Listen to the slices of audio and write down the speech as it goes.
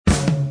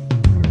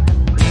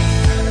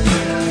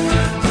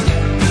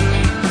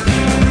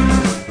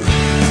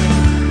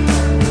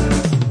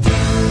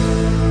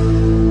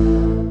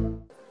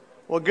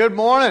Well, good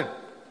morning.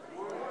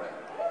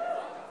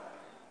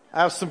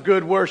 Have some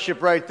good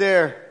worship right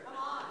there.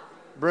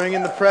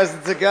 Bringing the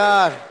presence of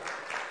God.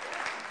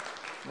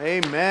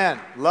 Amen.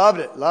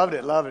 Loved it.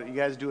 You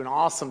guys do an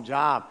awesome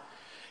job.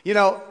 You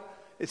know,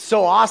 it's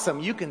so awesome.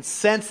 You can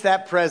sense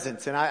that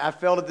presence. And I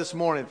felt it this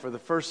morning for the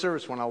first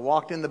service when I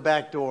walked in the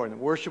back door and the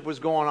worship was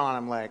going on.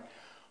 I'm like,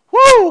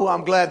 whoo,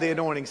 I'm glad the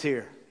anointing's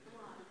here.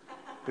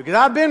 Because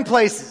I've been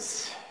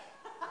places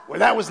where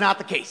that was not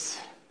the case.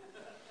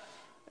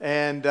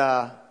 And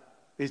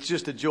it's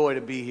just a joy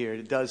to be here.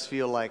 It does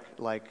feel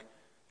like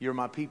you're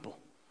my people.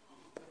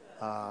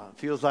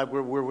 Feels like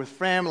we're with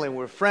family and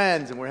we're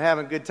friends and we're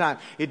having a good time.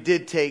 It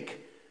did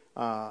take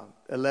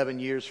 11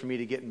 years for me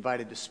to get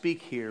invited to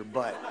speak here,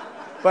 but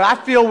I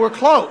feel we're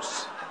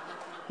close.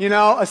 You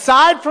know,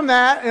 aside from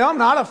that, I'm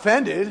not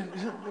offended.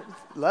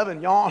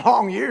 11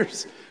 long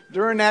years.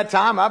 During that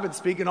time, I've been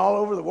speaking all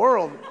over the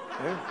world.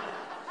 I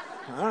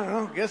don't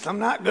know. Guess I'm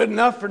not good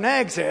enough for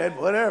Nag's Head.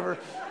 Whatever.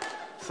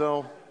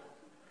 So,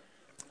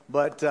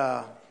 but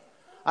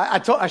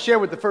I shared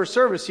with the first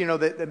service,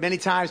 that many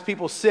times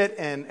people sit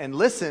and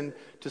listen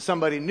to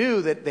somebody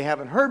new that they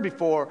haven't heard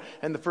before,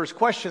 and the first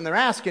question they're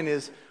asking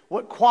is,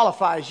 what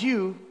qualifies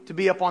you to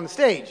be up on the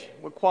stage?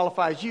 What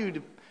qualifies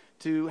you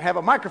to have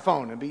a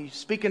microphone and be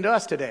speaking to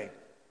us today?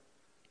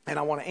 And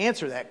I want to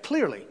answer that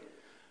clearly.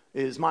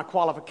 My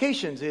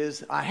qualifications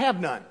is I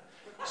have none.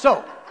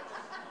 So,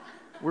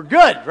 we're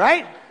good,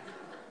 right?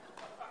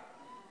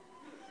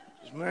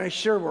 Just make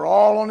sure we're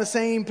all on the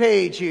same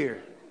page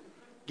here.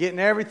 Getting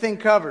everything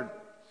covered.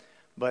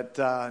 But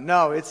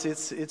no,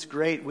 it's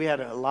great. We had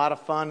a lot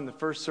of fun in the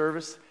first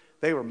service.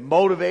 They were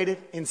motivated,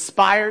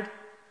 inspired.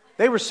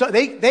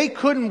 They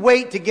couldn't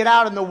wait to get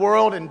out in the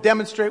world and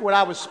demonstrate what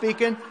I was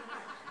speaking.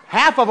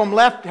 Half of them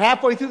left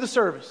halfway through the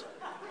service.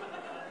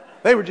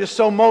 They were just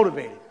so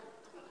motivated.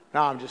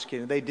 No, I'm just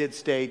kidding. They did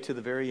stay to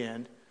the very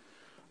end.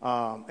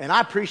 And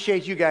I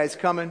appreciate you guys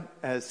coming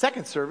as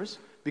second service,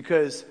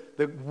 because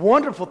the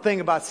wonderful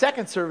thing about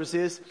second service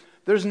is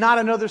there's not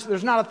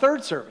a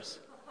third service.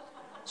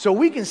 So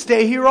we can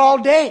stay here all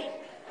day.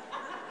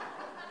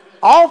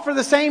 All for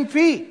the same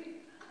fee.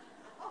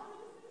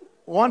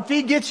 One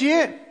fee gets you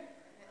in.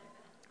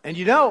 And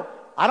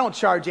I don't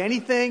charge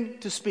anything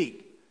to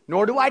speak,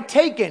 nor do I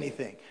take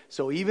anything.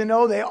 So even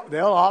though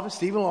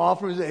Stephen will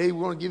offer and say, hey,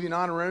 we want to give you an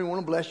honorarium, we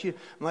want to bless you.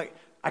 I'm like,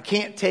 I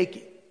can't take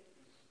it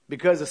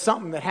because of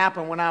something that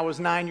happened when I was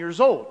 9 years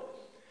old.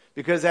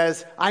 Because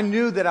as I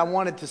knew that I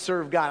wanted to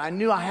serve God, I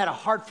knew I had a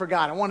heart for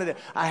God.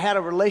 I had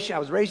a relation. I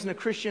was raised in a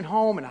Christian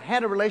home, and I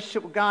had a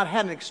relationship with God. I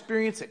had an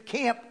experience at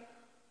camp.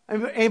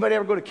 Anybody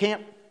ever go to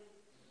camp?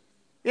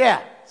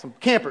 Yeah, some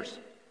campers.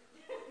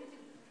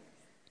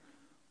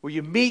 Where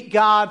you meet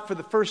God for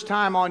the first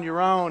time on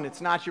your own. It's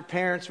not your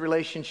parents'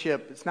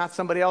 relationship. It's not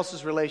somebody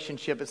else's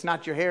relationship. It's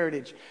not your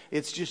heritage.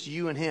 It's just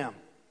you and Him.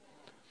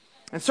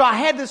 And so I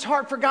had this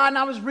heart for God, and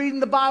I was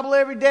reading the Bible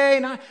every day,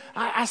 and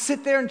I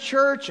sit there in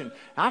church, and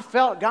I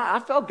felt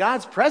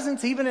God's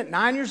presence even at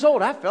 9 years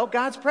old. I felt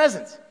God's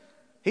presence.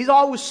 He's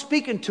always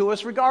speaking to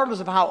us regardless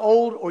of how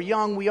old or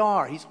young we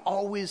are. He's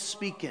always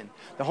speaking.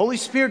 The Holy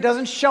Spirit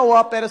doesn't show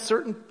up at a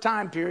certain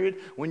time period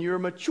when you're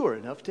mature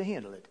enough to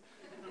handle it.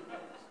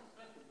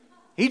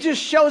 He just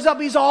shows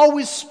up. He's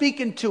always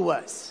speaking to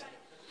us.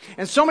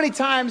 And so many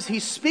times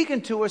He's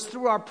speaking to us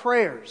through our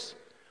prayers.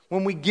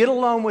 When we get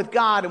alone with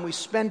God and we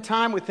spend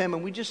time with Him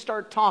and we just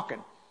start talking,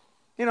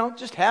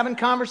 just having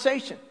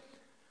conversation.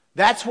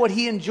 That's what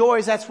He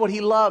enjoys. That's what He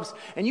loves.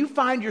 And you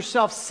find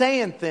yourself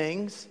saying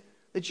things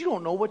that you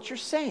don't know what you're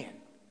saying.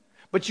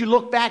 But you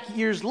look back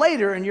years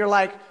later and you're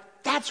like,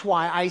 that's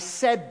why I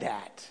said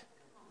that.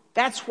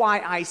 That's why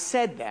I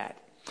said that.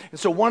 And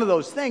so one of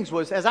those things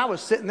was, as I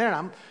was sitting there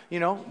and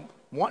I'm,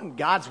 wanting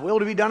God's will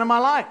to be done in my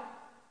life.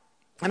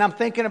 And I'm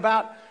thinking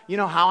about,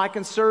 how I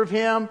can serve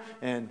Him.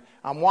 And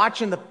I'm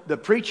watching the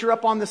preacher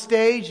up on the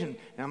stage. And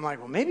I'm like,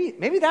 well,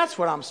 maybe that's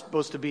what I'm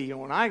supposed to be.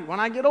 When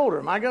I get older,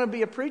 am I going to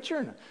be a preacher?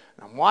 And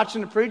I'm watching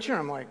the preacher. And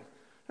I'm like,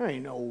 there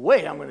ain't no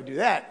way I'm going to do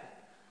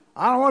that.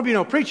 I don't want to be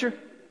no preacher.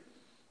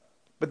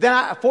 But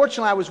then,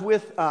 fortunately, I was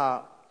with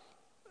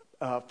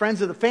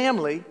friends of the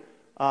family.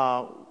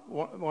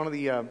 One of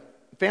the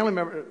family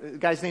members, the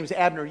guy's name is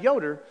Abner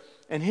Yoder.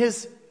 And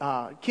his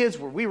kids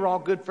we were all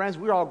good friends.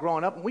 We were all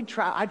growing up, and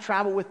I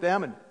traveled with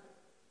them.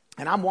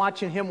 And I'm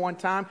watching him one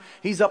time.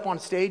 He's up on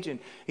stage, and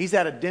he's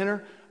at a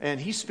dinner, and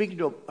he's speaking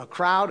to a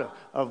crowd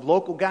of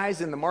local guys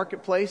in the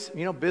marketplace,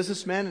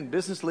 businessmen and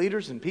business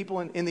leaders and people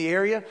in the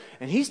area.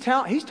 And he's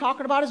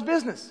talking about his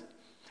business,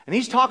 and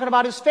he's talking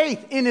about his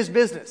faith in his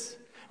business.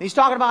 And he's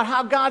talking about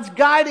how God's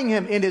guiding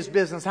him in his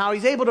business, how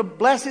He's able to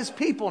bless His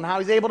people, and how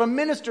He's able to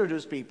minister to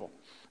His people.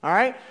 All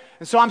right?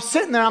 And so I'm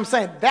sitting there, I'm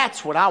saying,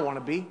 that's what I want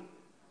to be.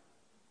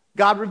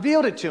 God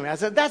revealed it to me. I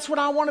said, that's what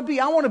I want to be.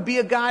 I want to be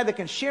a guy that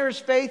can share his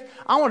faith.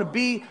 I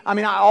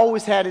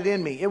always had it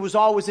in me. It was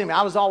always in me.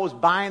 I was always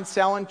buying,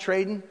 selling,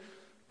 trading,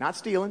 not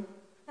stealing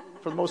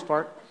for the most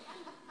part.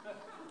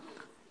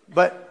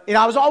 But,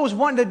 I was always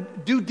wanting to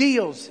do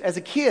deals as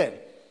a kid.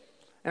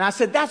 And I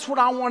said, that's what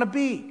I want to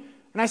be.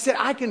 And I said,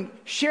 I can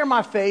share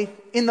my faith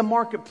in the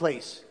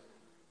marketplace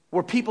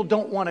where people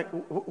don't want to,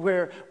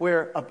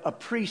 where a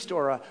priest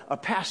or a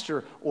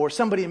pastor or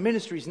somebody in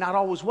ministry is not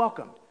always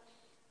welcomed.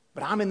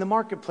 But I'm in the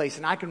marketplace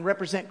and I can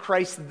represent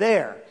Christ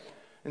there.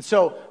 And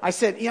so I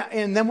said, yeah,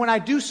 and then when I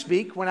do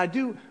speak, when I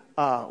do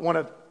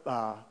want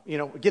to,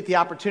 get the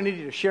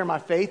opportunity to share my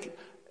faith,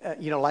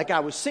 like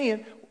I was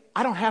seeing,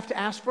 I don't have to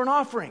ask for an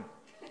offering.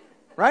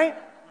 Right?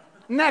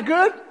 Isn't that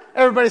good?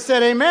 Everybody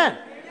said amen.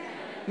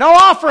 No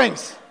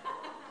offerings.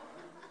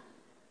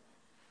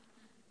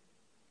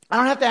 I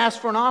don't have to ask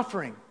for an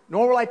offering,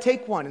 nor will I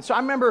take one. And so I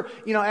remember,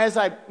 as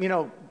I,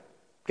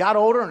 got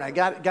older and I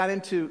got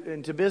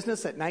into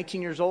business at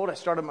 19 years old, I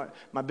started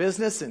my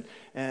business and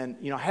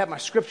had my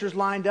scriptures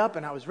lined up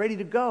and I was ready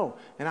to go.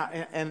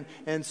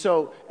 And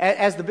so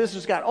as the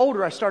business got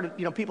older, I started,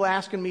 people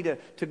asking me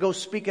to go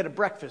speak at a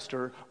breakfast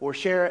or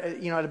share,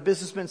 at a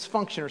businessman's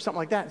function or something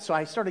like that. And so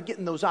I started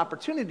getting those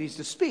opportunities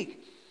to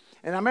speak.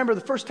 And I remember the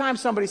first time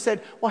somebody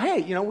said, well,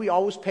 hey, we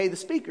always pay the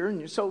speaker.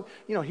 And so,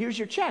 here's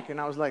your check. And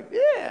I was like,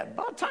 yeah,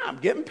 about time,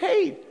 getting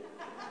paid.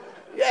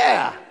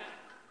 Yeah,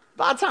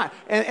 about time.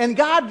 And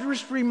God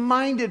just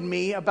reminded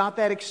me about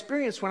that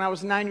experience when I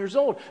was 9 years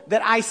old,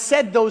 that I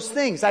said those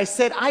things. I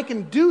said, I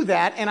can do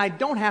that and I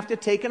don't have to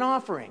take an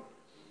offering.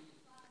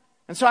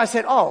 And so I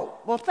said, oh,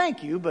 well,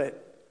 thank you,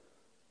 but,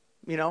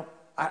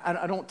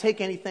 I don't take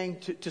anything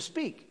to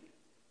speak.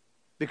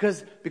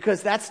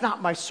 Because that's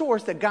not my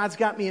source, that God's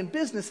got me in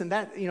business, and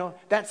that,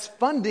 that's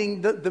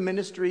funding the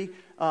ministry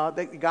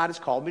that God has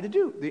called me to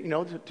do,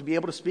 to be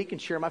able to speak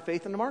and share my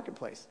faith in the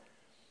marketplace.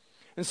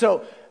 And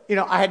so,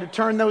 I had to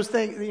turn those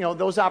things,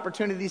 those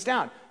opportunities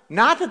down.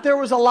 Not that there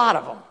was a lot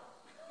of them.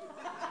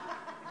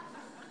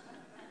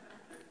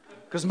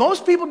 Because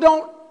most people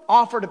don't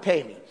offer to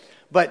pay me.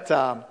 But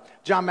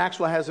John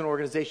Maxwell has an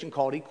organization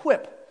called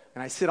Equip,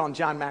 and I sit on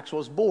John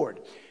Maxwell's board.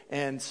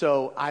 And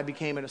so I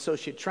became an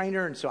associate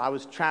trainer, and so I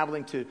was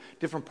traveling to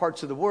different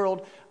parts of the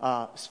world,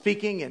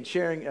 speaking and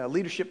sharing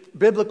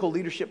biblical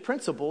leadership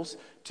principles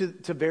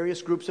to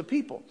various groups of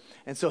people.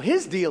 And so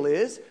his deal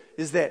is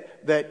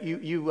that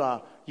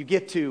you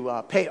get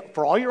to pay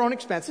for all your own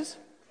expenses.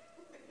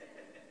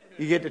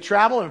 You get to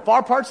travel in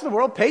far parts of the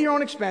world, pay your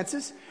own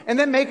expenses, and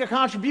then make a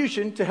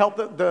contribution to help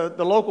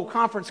the local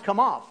conference come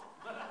off.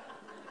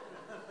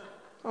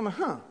 I'm like,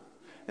 huh.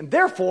 And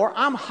therefore,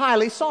 I'm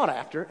highly sought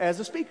after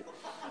as a speaker.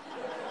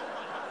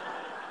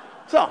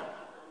 So,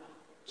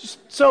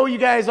 just so you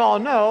guys all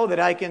know that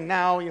I can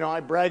now,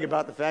 I brag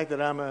about the fact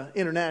that I'm an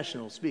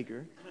international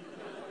speaker.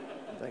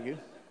 Thank you.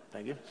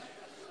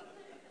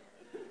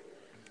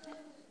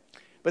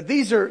 But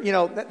these are,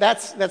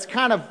 that's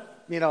kind of,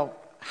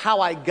 how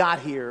I got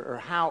here, or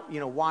how,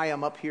 why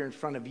I'm up here in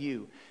front of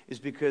you, is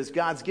because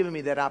God's given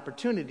me that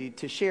opportunity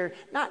to share,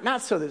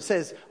 not so that it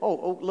says,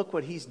 oh, look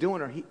what he's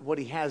doing or what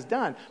he has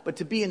done, but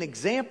to be an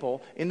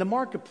example in the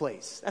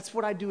marketplace. That's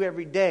what I do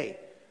every day.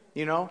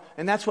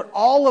 And that's what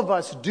all of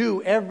us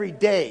do every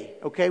day,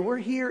 okay? We're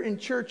here in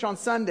church on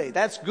Sunday.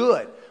 That's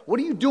good. What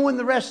are you doing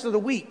the rest of the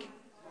week?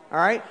 All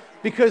right?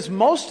 Because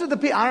most of the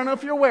people, I don't know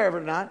if you're aware of it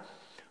or not,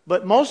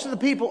 but most of the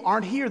people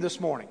aren't here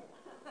this morning.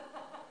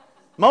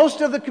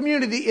 Most of the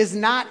community is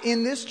not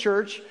in this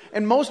church,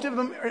 and most of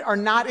them are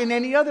not in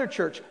any other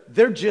church.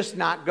 They're just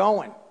not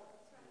going.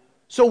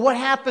 So what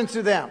happens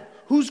to them?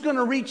 Who's going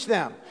to reach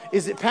them?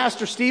 Is it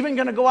Pastor Stephen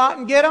going to go out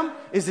and get them?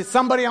 Is it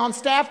somebody on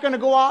staff going to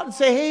go out and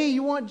say, hey,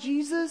 you want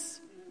Jesus?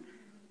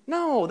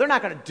 No, they're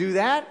not going to do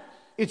that.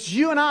 It's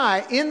you and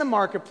I in the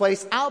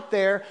marketplace, out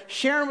there,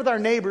 sharing with our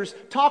neighbors,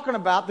 talking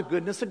about the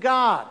goodness of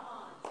God.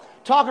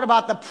 Talking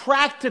about the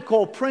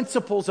practical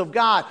principles of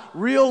God,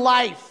 real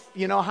life,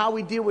 how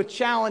we deal with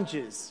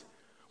challenges,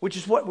 which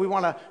is what we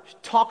want to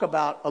talk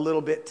about a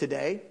little bit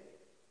today,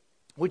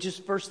 which is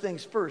first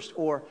things first,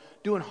 or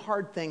doing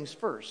hard things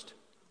first.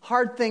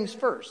 Hard things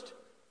first.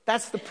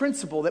 That's the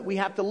principle that we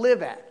have to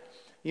live at,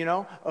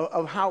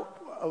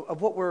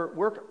 of what we're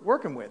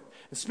working with.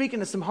 And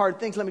speaking of some hard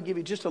things, let me give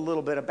you just a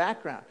little bit of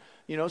background.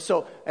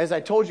 So as I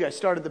told you, I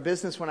started the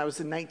business when I was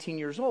 19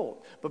 years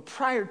old. But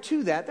prior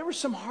to that, there were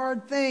some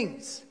hard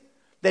things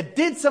that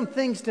did some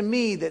things to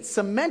me that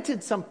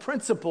cemented some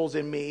principles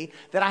in me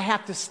that I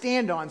have to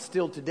stand on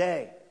still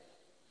today.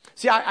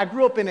 See, I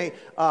grew up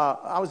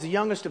I was the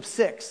youngest of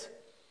 6.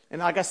 And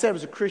like I said, it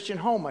was a Christian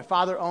home. My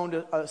father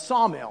owned a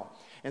sawmill.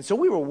 And so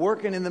we were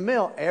working in the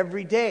mill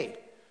every day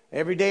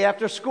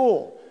after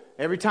school,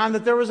 every time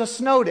that there was a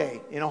snow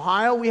day. In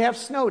Ohio, we have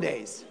snow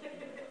days.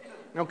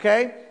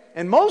 Okay?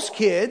 And most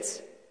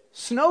kids,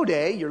 snow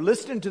day, you're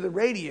listening to the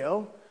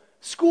radio,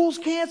 school's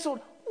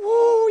canceled.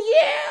 Woo,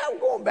 yeah, I'm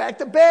going back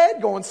to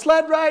bed, going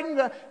sled riding.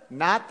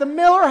 Not the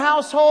Miller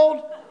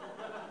household.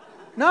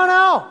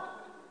 No.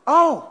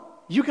 Oh,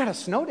 you got a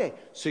snow day,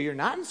 so you're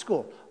not in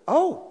school.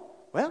 Oh,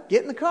 well,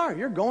 get in the car.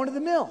 You're going to the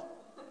mill.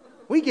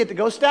 We get to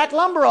go stack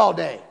lumber all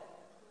day.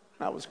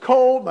 I was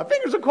cold. My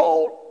fingers are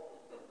cold.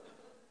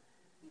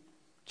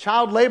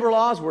 Child labor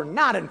laws were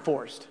not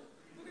enforced.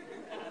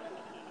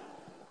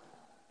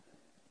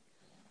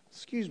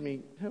 Excuse me,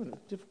 having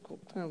a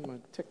difficult time with my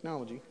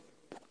technology.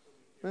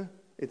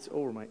 It's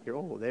over my ear.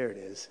 Oh, there it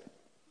is.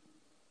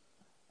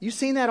 You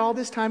seen that all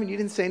this time and you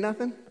didn't say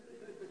nothing?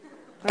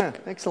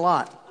 Thanks a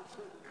lot.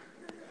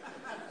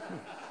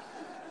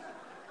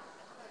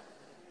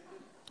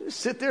 Just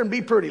sit there and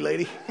be pretty,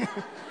 lady.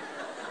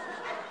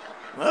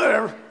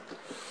 Whatever.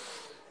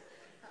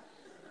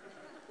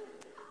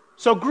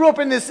 So grew up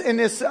in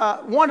this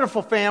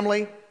wonderful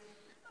family.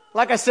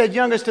 Like I said,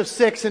 youngest of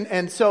 6.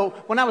 And so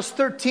when I was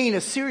 13,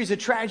 a series of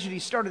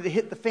tragedies started to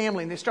hit the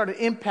family, and they started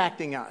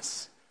impacting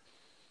us.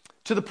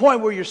 To the point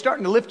where you're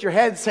starting to lift your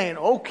head saying,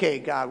 okay,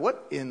 God,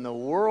 what in the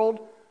world?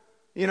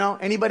 You know,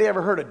 anybody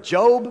ever heard of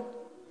Job?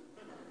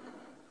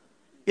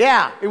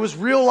 Yeah, it was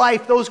real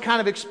life, those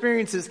kind of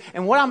experiences.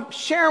 And what I'm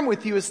sharing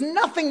with you is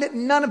nothing that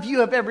none of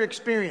you have ever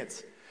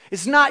experienced.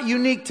 It's not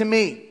unique to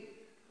me.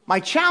 My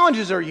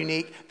challenges are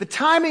unique. The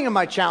timing of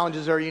my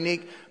challenges are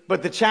unique,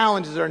 but the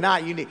challenges are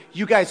not unique.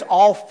 You guys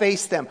all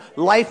face them.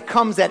 Life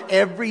comes at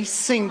every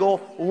single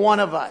one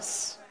of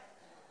us.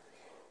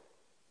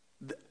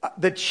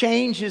 The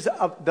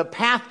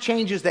path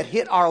changes that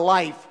hit our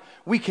life,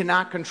 we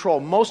cannot control.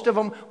 Most of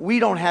them, we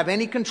don't have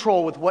any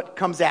control with what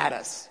comes at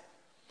us.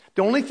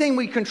 The only thing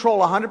we control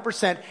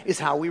 100% is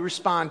how we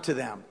respond to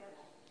them.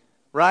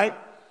 Right?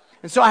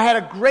 And so I had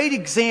a great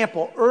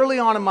example early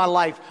on in my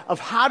life of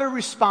how to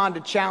respond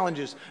to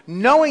challenges,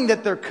 knowing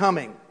that they're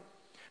coming.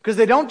 Because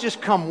they don't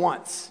just come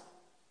once.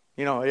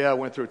 You know, I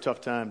went through a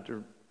tough time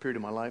during a period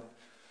of my life.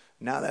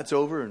 Now that's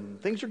over and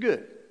things are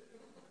good.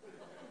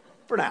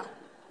 For now.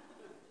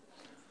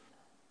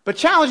 But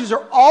challenges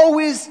are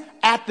always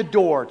at the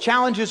door.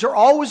 Challenges are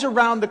always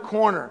around the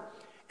corner.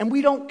 And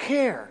we don't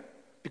care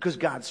because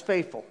God's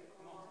faithful.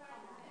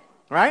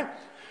 Right?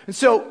 And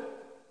so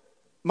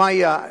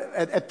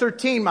at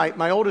 13,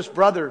 my oldest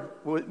brother,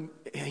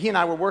 he and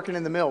I were working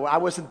in the mill. I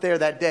wasn't there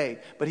that day,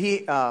 but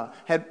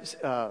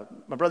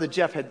my brother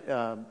Jeff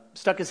had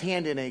stuck his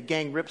hand in a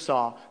gang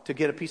ripsaw to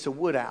get a piece of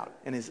wood out,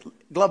 and his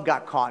glove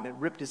got caught, and it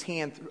ripped his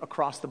hand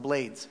across the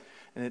blades,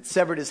 and it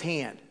severed his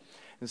hand.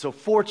 And so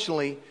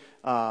fortunately,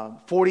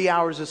 40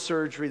 hours of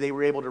surgery, they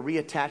were able to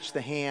reattach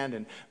the hand,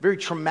 and very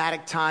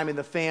traumatic time in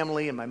the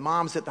family. And my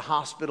mom's at the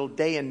hospital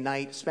day and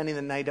night, spending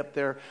the night up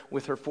there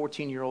with her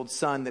 14-year-old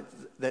son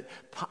that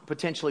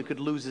potentially could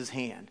lose his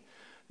hand.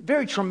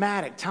 Very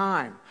traumatic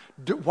time.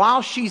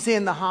 While she's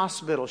in the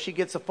hospital, she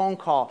gets a phone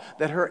call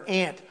that her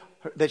aunt,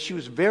 that she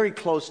was very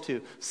close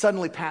to,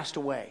 suddenly passed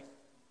away.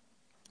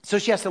 So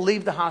she has to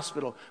leave the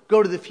hospital,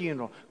 go to the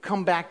funeral,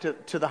 come back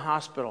to the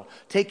hospital,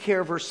 take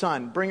care of her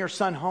son, bring her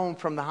son home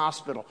from the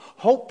hospital.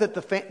 Hope that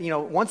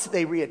once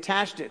they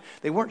reattached it,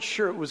 they weren't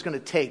sure it was going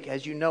to take.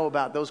 As you know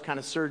about those kind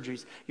of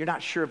surgeries, you're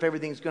not sure if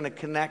everything's going to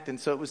connect, and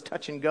so it was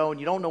touch and go, and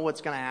you don't know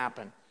what's going to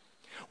happen.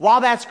 While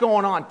that's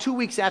going on, 2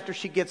 weeks after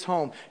she gets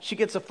home, she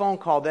gets a phone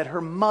call that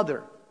her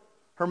mother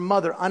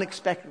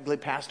unexpectedly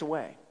passed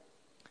away.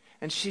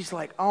 And she's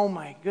like, oh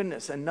my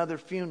goodness, another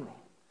funeral.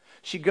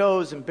 She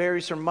goes and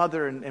buries her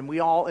mother, and we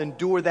all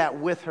endure that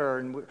with her,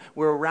 and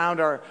we're around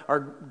our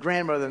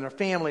grandmother and our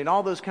family and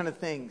all those kind of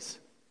things.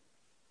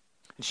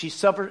 And she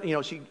suffered,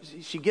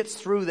 she gets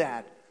through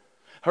that.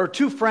 Her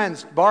 2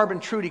 friends, Barb and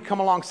Trudy,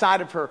 come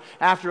alongside of her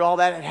after all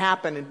that had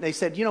happened, and they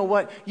said, you know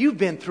what? You've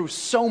been through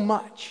so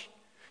much.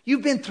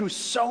 You've been through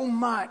so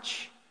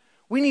much.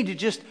 We need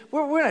to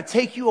we're going to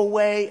take you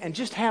away and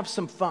just have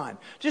some fun.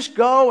 Just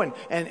go and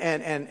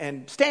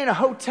stay in a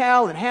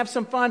hotel and have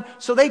some fun.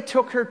 So they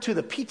took her to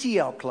the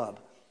PTL club.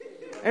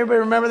 Everybody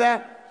remember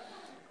that?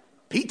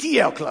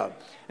 PTL club.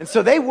 And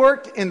so they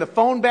worked in the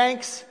phone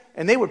banks,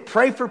 and they would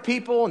pray for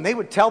people, and they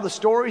would tell the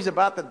stories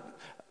about the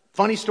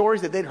funny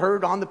stories that they'd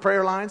heard on the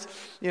prayer lines.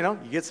 You know,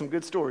 you get some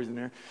good stories in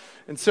there.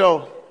 And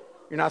so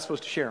you're not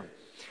supposed to share them.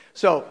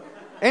 So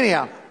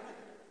anyhow,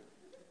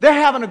 they're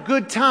having a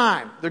good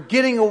time. They're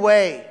getting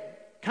away,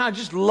 kind of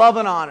just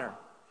loving on her.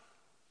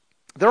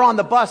 They're on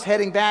the bus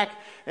heading back,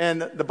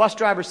 and the bus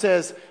driver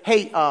says,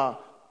 hey,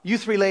 you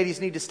 3 ladies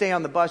need to stay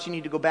on the bus. You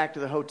need to go back to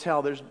the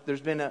hotel.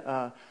 There's been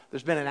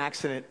an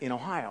accident in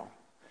Ohio.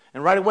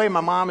 And right away,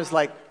 my mom is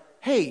like,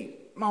 hey,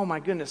 oh my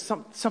goodness,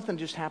 something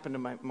just happened to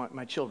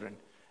my children.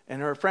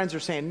 And her friends are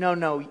saying,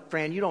 no,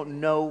 Fran, you don't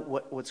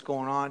know what's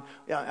going on.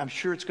 I'm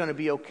sure it's going to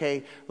be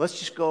okay. Let's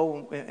just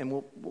go and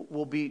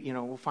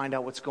we'll find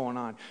out what's going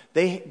on.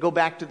 They go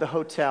back to the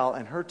hotel,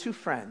 and her 2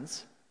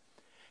 friends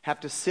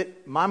have to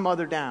sit my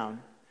mother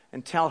down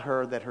and tell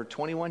her that her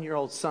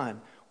 21-year-old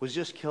son was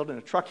just killed in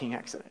a trucking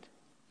accident.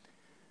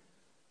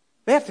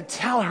 They have to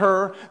tell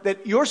her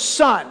that your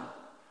son,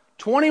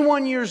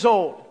 21 years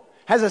old,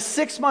 has a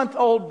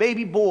 6-month-old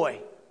baby boy,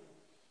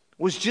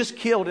 was just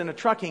killed in a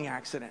trucking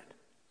accident.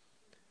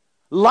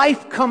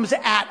 Life comes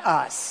at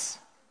us.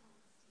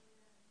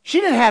 She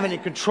didn't have any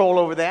control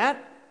over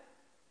that.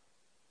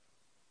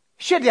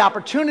 She had the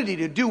opportunity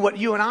to do what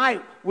you and I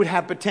would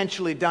have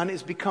potentially done,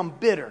 is become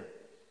bitter.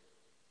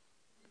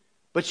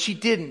 But she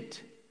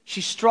didn't.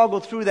 She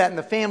struggled through that, and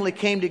the family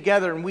came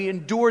together, and we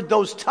endured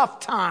those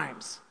tough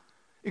times.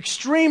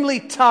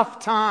 Extremely tough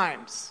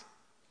times.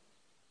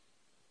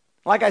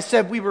 Like I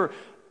said, we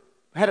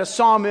had a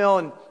sawmill,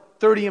 and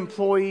 30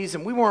 employees,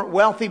 and we weren't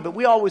wealthy, but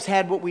we always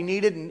had what we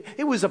needed. And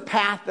it was a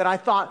path that I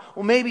thought,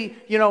 well, maybe,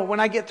 when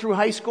I get through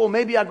high school,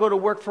 maybe I'll go to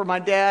work for my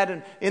dad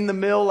and in the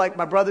mill like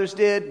my brothers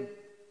did.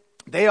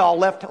 They all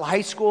left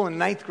high school in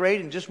 9th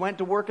grade and just went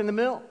to work in the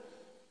mill.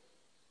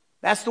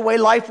 That's the way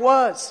life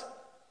was.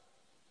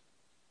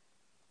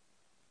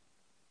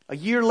 A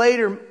year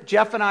later,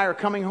 Jeff and I are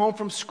coming home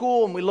from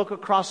school, and we look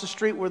across the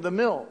street where the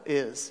mill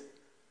is.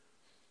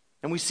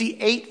 And we see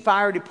 8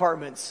 fire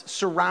departments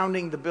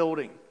surrounding the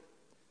building.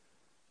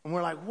 And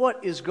we're like,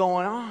 what is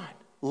going on?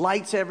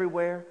 Lights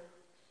everywhere.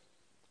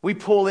 We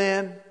pull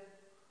in.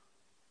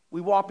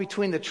 We walk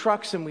between the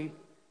trucks, and we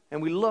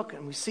look,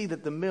 and we see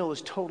that the mill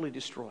is totally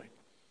destroyed.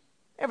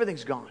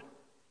 Everything's gone.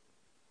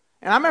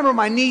 And I remember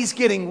my knees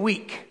getting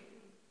weak.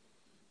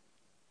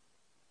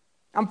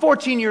 I'm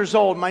 14 years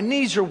old. My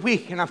knees are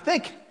weak. And I'm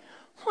thinking,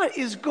 what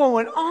is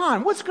going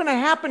on? What's going to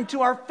happen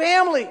to our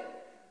family?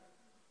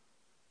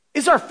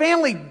 Is our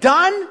family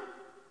done?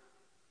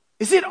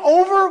 Is it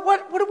over?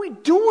 What are we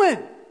doing?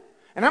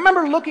 And I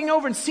remember looking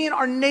over and seeing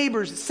our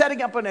neighbors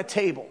setting up on a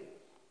table.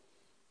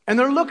 And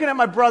they're looking at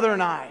my brother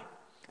and I.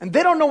 And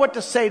they don't know what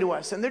to say to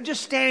us. And they're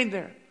just standing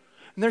there.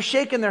 And they're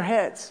shaking their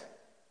heads.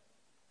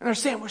 And they're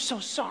saying, we're so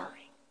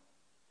sorry.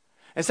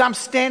 As I'm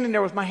standing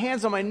there with my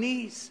hands on my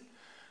knees,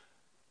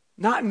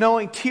 not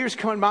knowing, tears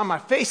coming down my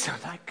face,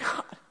 I'm like,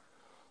 God,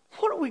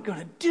 what are we going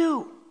to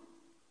do?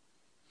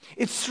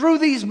 It's through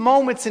these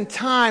moments in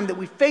time that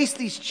we face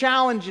these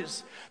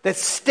challenges that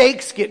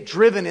stakes get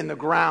driven in the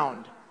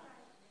ground.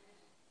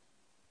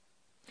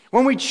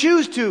 When we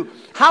choose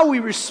how we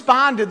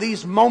respond to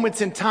these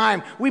moments in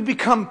time, we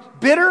become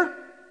bitter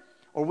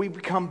or we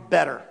become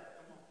better.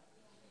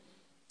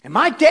 And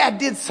my dad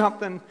did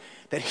something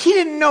that he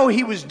didn't know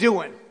he was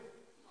doing.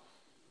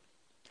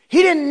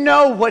 He didn't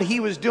know what he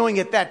was doing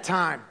at that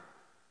time.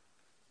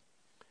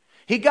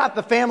 He got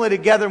the family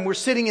together, and we're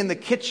sitting in the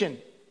kitchen.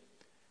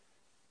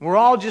 We're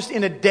all just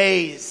in a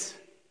daze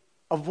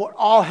of what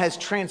all has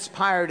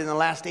transpired in the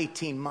last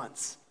 18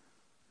 months.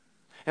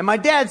 And my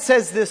dad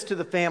says this to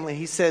the family.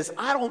 He says,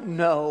 I don't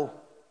know.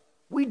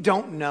 We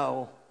don't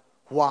know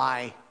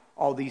why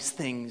all these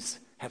things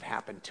have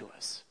happened to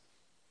us.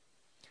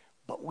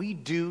 But we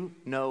do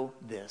know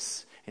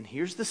this. And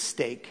here's the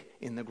stake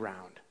in the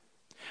ground.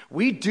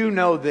 We do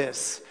know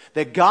this,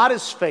 that God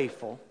is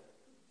faithful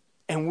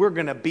and we're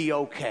going to be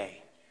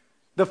okay.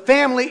 The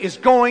family is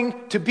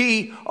going to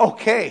be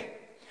okay.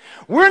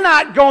 We're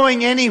not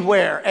going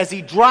anywhere, as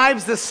he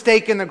drives the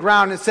stake in the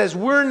ground and says,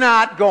 we're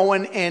not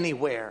going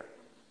anywhere.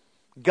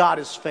 God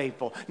is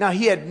faithful. Now,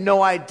 he had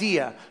no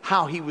idea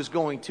how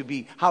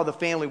how the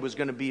family was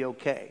going to be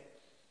okay.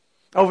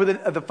 Over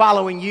the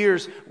following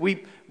years,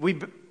 we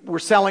were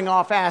selling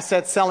off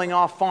assets, selling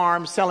off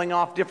farms, selling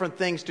off different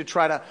things to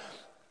try to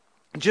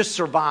just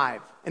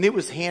survive. And it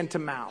was hand to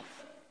mouth.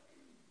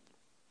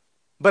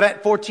 But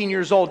at 14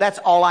 years old, that's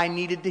all I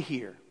needed to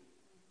hear.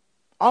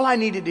 All I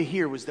needed to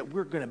hear was that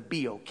we're going to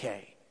be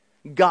okay.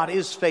 God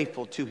is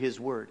faithful to his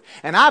word.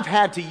 And I've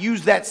had to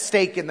use that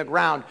stake in the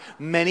ground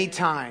many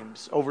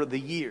times over the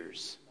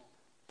years.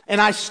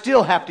 And I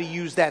still have to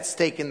use that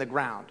stake in the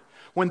ground.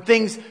 When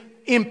things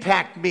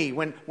impact me,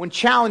 when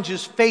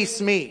challenges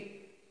face me.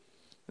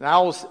 And I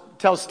always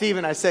tell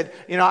Stephen, I said,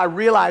 I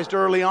realized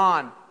early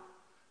on,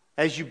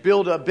 as you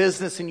build a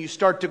business and you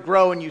start to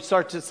grow and you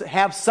start to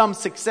have some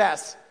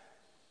success,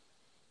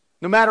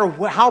 no matter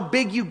how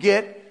big you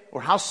get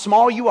or how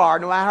small you are,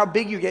 no matter how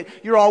big you get,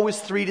 you're always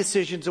 3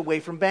 decisions away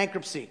from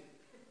bankruptcy,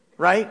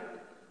 right?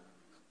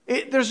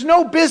 There's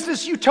no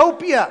business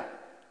utopia.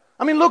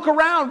 I mean, look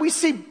around. We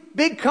see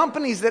big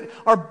companies that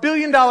are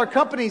billion-dollar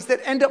companies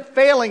that end up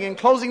failing and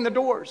closing the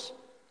doors.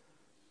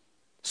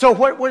 So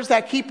where does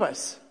that keep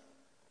us?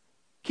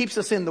 Keeps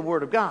us in the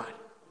Word of God.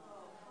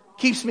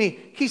 Keeps me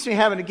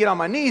having to get on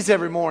my knees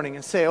every morning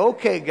and say,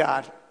 okay,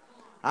 God,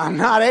 I'm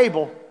not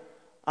able.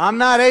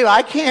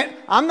 I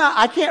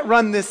can't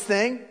run this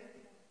thing.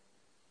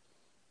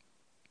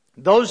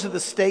 Those are the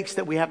stakes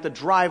that we have to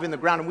drive in the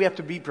ground, and we have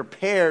to be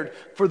prepared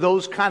for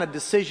those kind of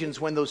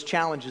decisions when those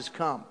challenges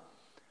come,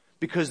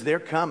 because they're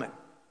coming.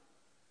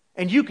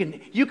 And you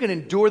can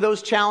endure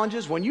those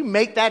challenges. When you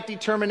make that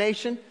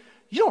determination,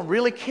 you don't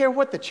really care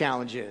what the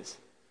challenge is.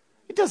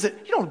 You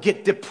don't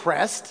get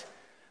depressed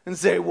and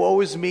say, woe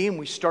is me, and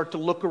we start to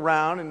look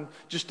around and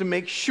just to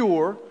make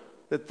sure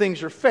that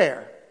things are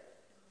fair.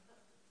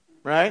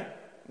 Right?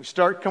 We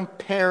start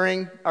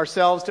comparing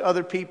ourselves to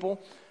other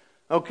people.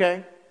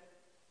 Okay?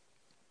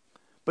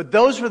 But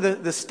those were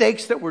the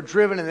stakes that were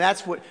driven, and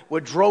that's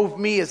what drove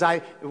me.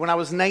 When I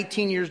was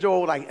 19 years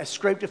old, I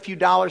scraped a few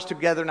dollars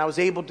together, and I was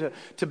able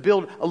to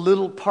build a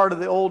little part of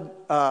the old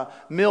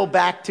mill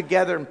back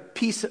together and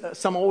piece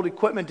some old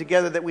equipment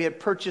together that we had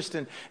purchased,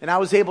 and I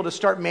was able to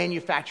start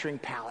manufacturing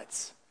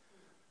pallets.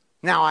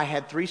 Now I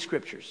had 3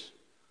 scriptures.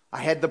 I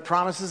had the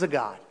promises of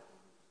God.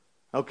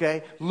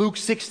 Okay? Luke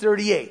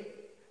 6:38.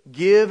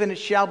 Give and it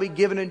shall be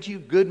given unto you,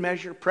 good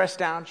measure, pressed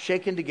down,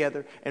 shaken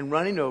together, and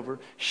running over,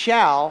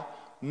 shall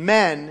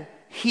men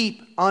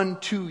heap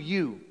unto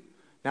you.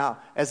 Now,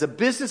 as a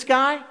business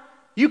guy,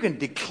 You can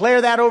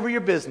declare that over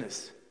your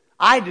business.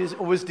 I just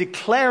was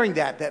declaring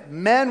that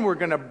men were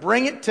going to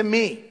bring it to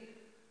me.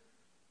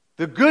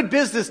 The good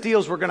business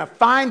deals were going to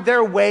find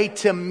their way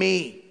to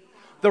me.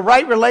 The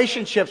right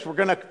relationships were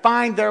going to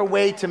find their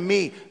way to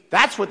me.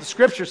 That's what the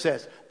scripture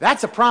says.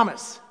 That's a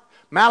promise.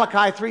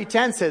 Malachi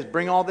 3:10 says,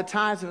 bring all the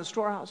tithes in the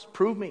storehouse.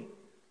 Prove me.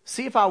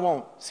 See if I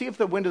won't. See if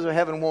the windows of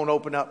heaven won't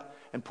open up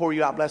and pour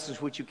you out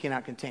blessings which you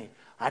cannot contain.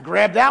 I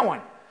grabbed that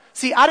one.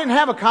 See, I didn't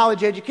have a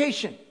college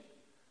education.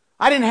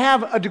 I didn't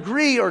have a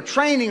degree or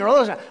training or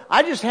all those.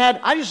 I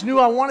just knew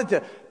I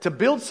wanted to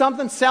build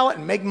something, sell it,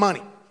 and make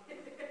money.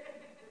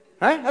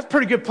 Right? That's a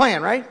pretty good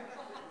plan, right?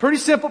 Pretty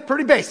simple,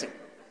 pretty basic.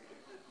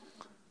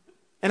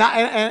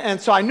 And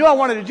so I knew I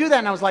wanted to do that,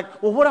 and I was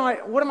like, well, what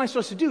am I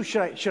supposed to do?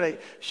 Should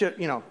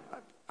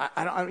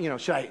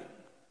I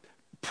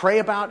pray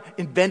about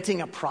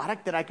inventing a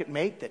product that I could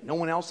make that no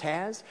one else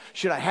has?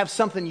 Should I have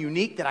something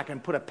unique that I can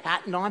put a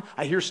patent on?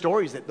 I hear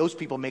stories that those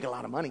people make a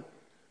lot of money.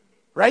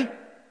 Right?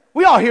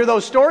 We all hear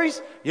those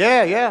stories.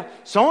 Yeah.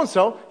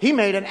 So-and-so, he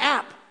made an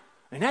app.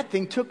 And that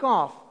thing took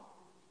off.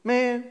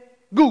 Man,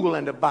 Google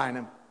ended up buying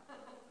him.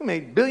 He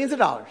made billions of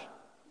dollars.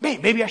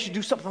 Man, maybe I should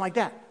do something like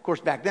that. Of course,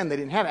 back then they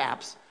didn't have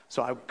apps.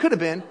 So I could have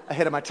been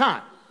ahead of my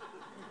time.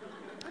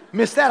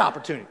 Missed that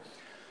opportunity.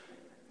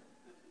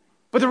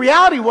 But the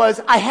reality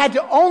was I had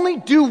to only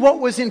do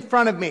what was in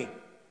front of me.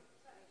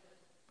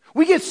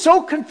 We get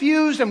so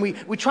confused and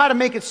we try to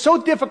make it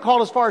so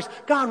difficult as far as,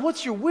 God,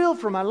 what's your will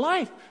for my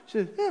life? I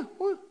said,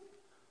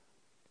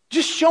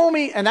 just show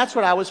me. And that's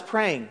what I was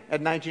praying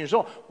at 19 years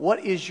old.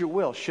 What is your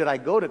will? Should I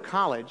go to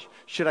college?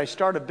 Should I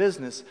start a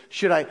business?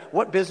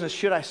 What business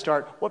should I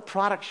start? What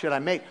product should I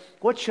make?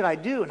 What should I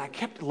do? And I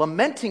kept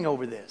lamenting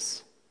over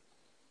this.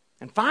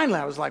 And finally,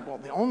 I was like, well,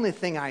 the only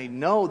thing I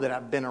know that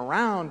I've been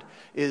around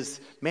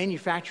is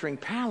manufacturing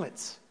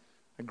pallets.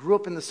 I grew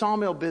up in the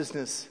sawmill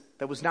business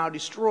that was now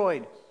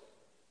destroyed.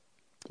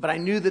 But I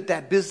knew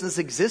that business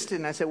existed,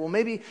 and I said, well,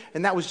 maybe,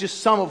 and that was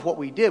just some of what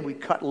we did. We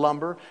cut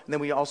lumber, and then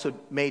we also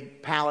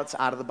made pallets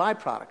out of the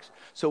byproducts.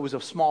 So it was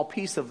a small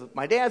piece of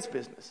my dad's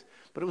business.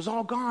 But it was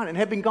all gone, and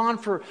had been gone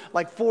for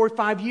like 4 or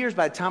 5 years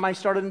by the time I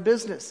started in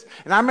business.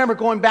 And I remember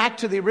going back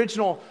to the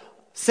original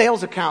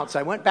sales accounts.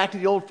 I went back to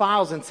the old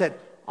files and said,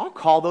 I'll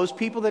call those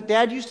people that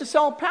Dad used to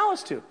sell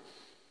pallets to.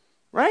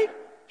 Right?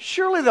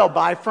 Surely they'll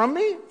buy from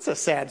me. It's a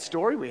sad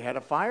story. We had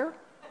a fire.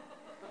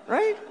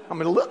 Right?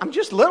 I'm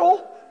just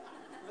little.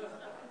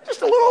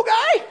 Just a little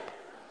guy.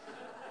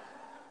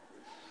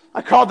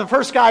 I called the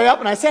first guy up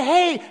and I said,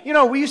 hey,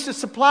 we used to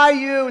supply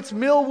you. It's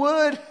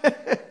Millwood.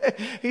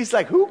 He's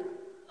like, who?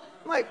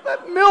 I'm like,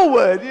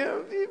 Millwood.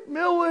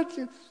 Millwood.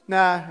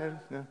 Nah.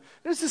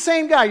 It's the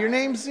same guy. Your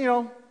name's,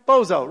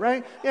 Bozo,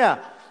 right?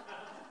 Yeah.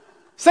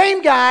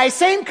 Same guy,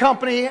 same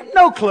company.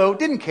 No clue.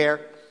 Didn't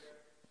care.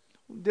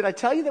 Did I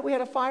tell you that we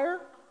had a fire?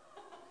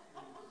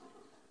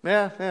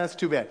 Yeah, that's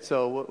too bad.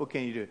 So what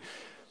can you do?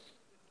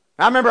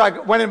 I remember I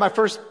went in my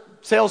first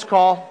sales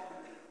call,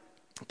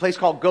 a place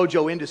called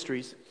Gojo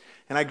Industries,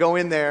 and I go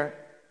in there,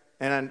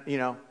 and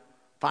I,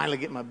 finally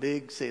get my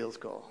big sales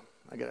call.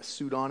 I got a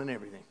suit on and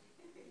everything.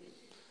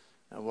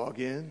 I walk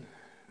in,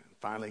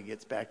 finally he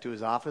gets back to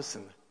his office,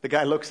 and the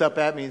guy looks up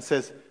at me and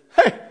says,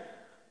 hey,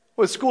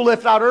 was school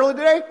left out early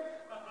today?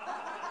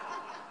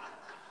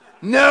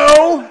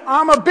 No,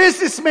 I'm a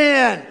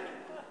businessman.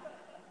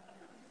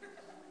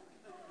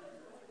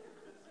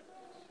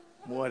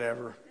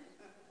 Whatever.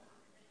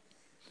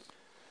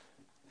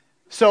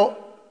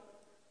 So,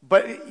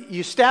 but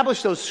you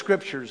establish those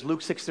scriptures,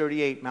 Luke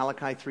 6:38,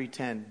 Malachi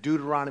 3:10,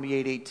 Deuteronomy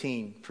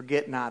 8:18.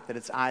 Forget not that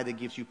it's I that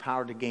gives you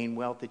power to gain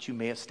wealth, that you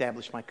may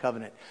establish my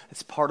covenant.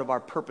 It's part of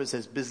our purpose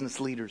as business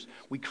leaders.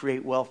 We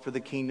create wealth for the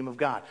kingdom of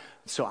God.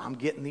 So I'm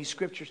getting these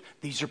scriptures.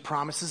 These are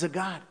promises of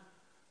God.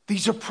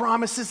 These are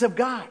promises of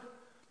God.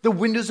 The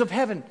windows of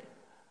heaven.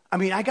 I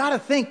mean, I got to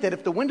think that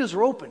if the windows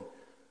are open,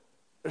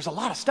 there's a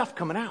lot of stuff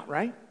coming out,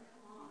 right?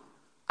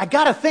 I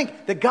got to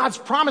think that God's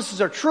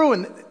promises are true,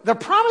 and they're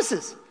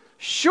promises.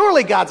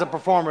 Surely God's a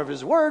performer of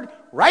his word,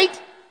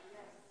 right?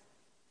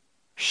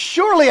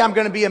 Surely I'm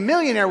going to be a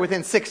millionaire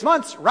within 6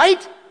 months,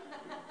 right?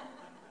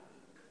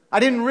 I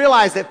didn't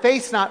realize that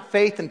faith's not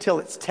faith until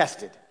it's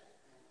tested.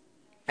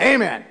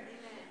 Amen.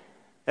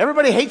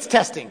 Everybody hates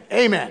testing.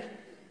 Amen.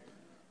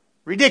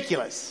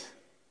 Ridiculous.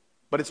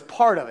 But it's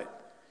part of it.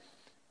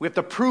 We have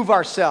to prove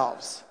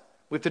ourselves.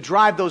 We have to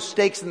drive those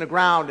stakes in the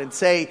ground and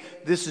say,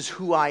 this is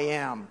who I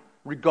am,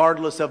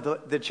 regardless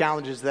of the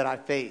challenges that I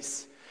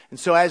face. And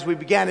so as we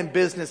began in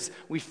business,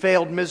 we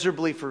failed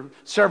miserably for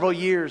several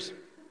years.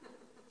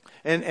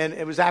 And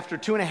it was after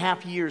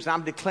 2.5 years,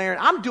 I'm declaring,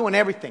 I'm doing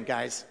everything,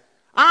 guys.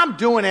 I'm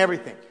doing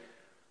everything.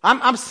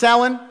 I'm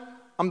selling.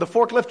 I'm the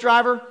forklift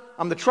driver.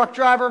 I'm the truck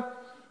driver.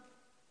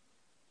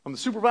 I'm the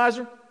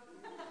supervisor.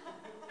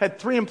 Had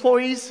 3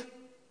 employees.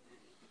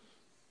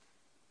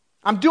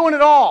 I'm doing it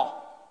all.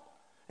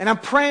 And I'm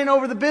praying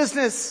over the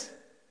business.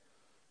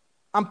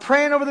 I'm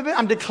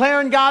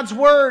declaring God's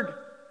word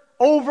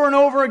over and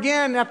over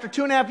again. After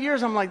 2.5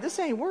 years, I'm like, this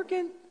ain't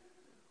working.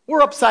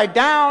 We're upside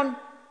down.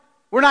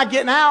 We're not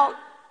getting out.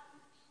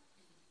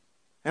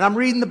 And I'm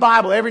reading the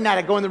Bible. Every night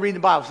I go in to read the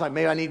Bible. It's like,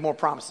 maybe I need more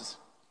promises.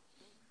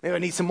 Maybe I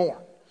need some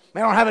more.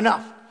 Maybe I don't have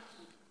enough.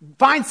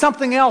 Find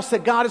something else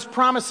that God is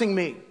promising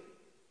me.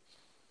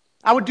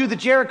 I would do the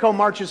Jericho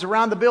marches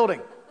around the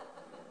building.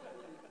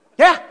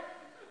 Yeah.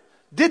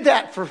 Did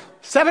that for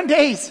 7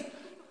 days.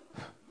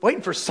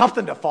 Waiting for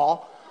something to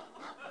fall.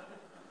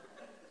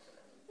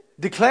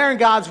 Declaring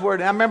God's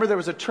word. And I remember there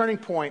was a turning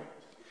point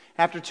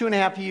after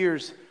 2.5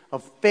 years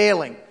of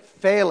failing.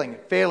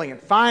 And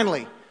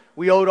finally,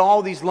 we owed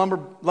all these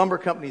lumber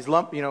companies, for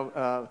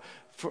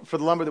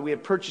the lumber that we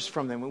had purchased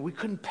from them. And we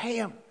couldn't pay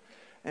them.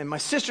 And my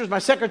sister's my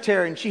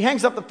secretary, and she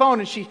hangs up the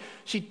phone, and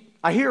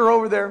I hear her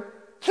over there.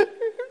 I'm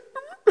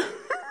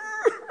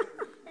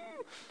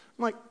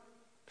like,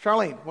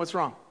 Charlene, what's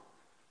wrong?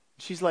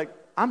 She's like,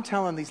 I'm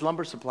telling these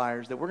lumber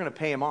suppliers that we're going to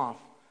pay them off,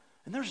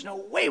 and there's no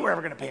way we're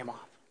ever going to pay them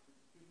off.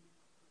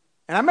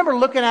 And I remember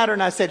looking at her,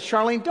 and I said,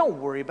 Charlene,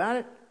 don't worry about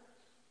it.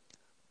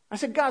 I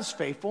said, God's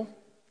faithful.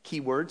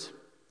 Key words.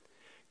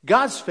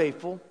 God's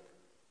faithful,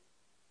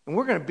 and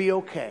we're going to be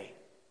okay.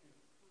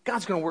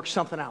 God's going to work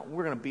something out, and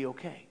we're going to be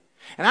okay.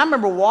 And I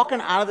remember walking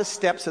out of the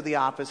steps of the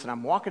office, and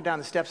I'm walking down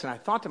the steps, and I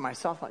thought to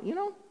myself,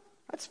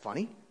 that's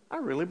funny. I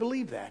really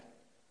believe that.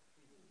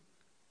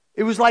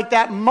 It was like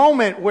that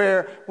moment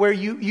where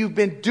you've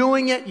been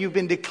doing it, you've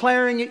been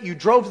declaring it, you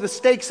drove the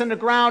stakes in the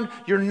ground,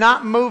 you're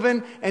not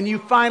moving, and you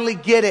finally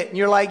get it. And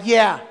you're like,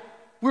 yeah,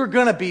 we're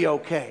going to be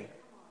okay.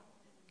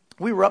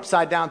 We were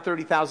upside down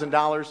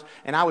 $30,000,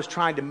 and I was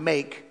trying to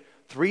make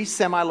 3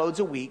 semi-loads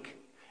a week,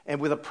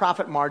 and with a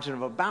profit margin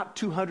of about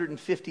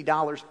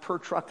 $250 per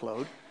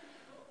truckload.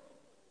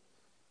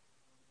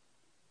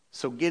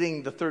 So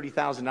getting the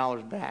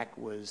 $30,000 back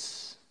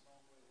was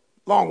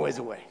a long ways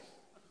away.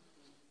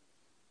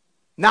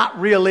 Not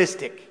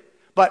realistic.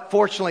 But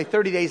fortunately,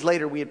 30 days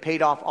later, we had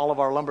paid off all of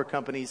our lumber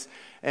companies,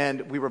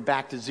 and we were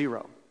back to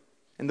zero.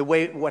 And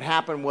what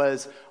happened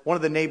was, one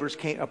of the neighbors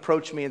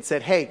approached me and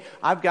said, hey,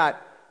 I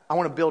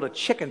want to build a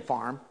chicken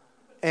farm,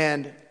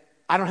 and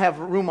I don't have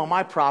room on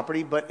my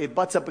property, but it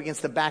butts up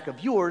against the back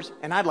of yours,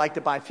 and I'd like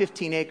to buy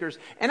 15 acres,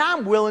 and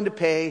I'm willing to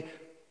pay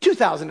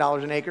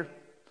 $2,000 an acre.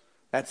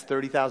 That's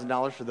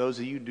 $30,000 for those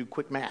of you who do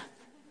quick math.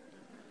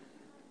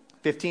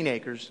 15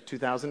 acres,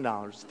 $2,000,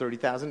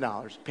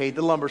 $30,000. Paid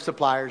the lumber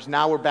suppliers.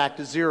 Now we're back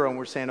to zero, and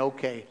we're saying,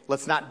 okay,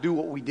 let's not do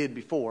what we did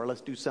before.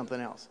 Let's do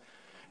something else.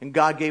 And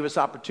God gave us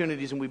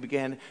opportunities, and we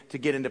began to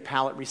get into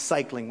pallet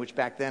recycling, which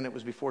back then it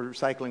was before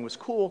recycling was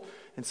cool.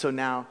 And so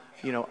now,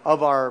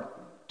 of our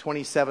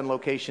 27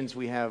 locations,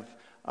 we have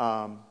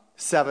 5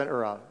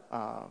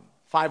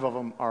 of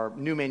them are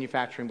new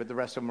manufacturing, but the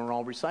rest of them are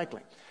all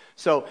recycling.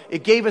 So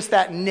it gave us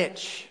that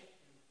niche,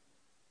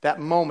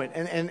 that moment.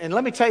 And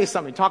let me tell you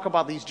something. Talk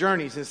about these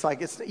journeys. It's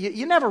like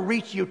you never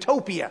reach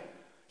utopia.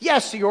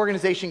 Yes, your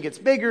organization gets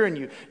bigger,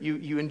 and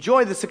you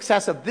enjoy the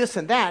success of this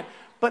and that,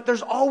 but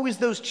there's always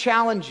those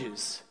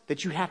challenges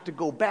that you have to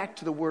go back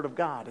to the Word of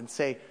God and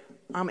say,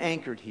 I'm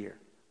anchored here.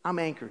 I'm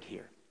anchored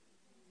here.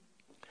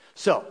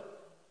 So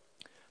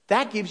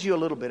that gives you a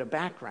little bit of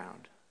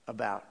background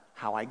about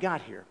how I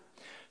got here.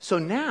 So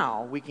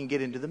now we can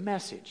get into the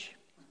message.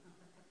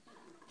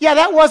 Yeah,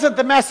 that wasn't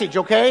the message,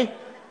 okay?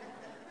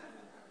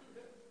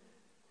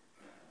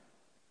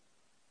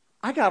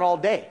 I got all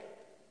day.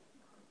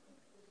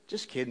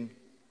 Just kidding.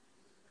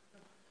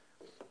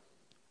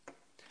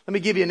 Let me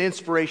give you an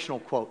inspirational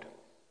quote.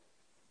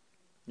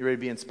 You ready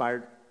to be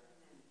inspired?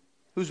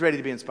 Who's ready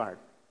to be inspired?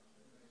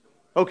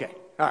 Okay,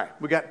 all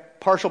right. We got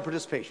partial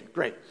participation.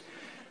 Great.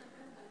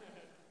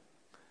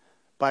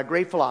 By a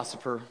great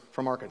philosopher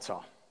from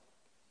Arkansas.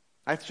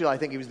 Actually, I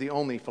think he was the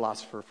only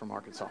philosopher from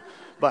Arkansas.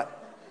 But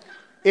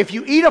if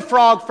you eat a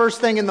frog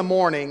first thing in the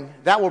morning,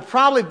 that will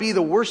probably be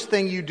the worst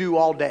thing you do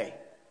all day.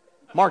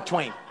 Mark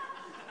Twain.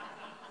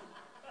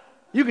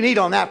 You can eat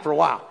on that for a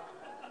while,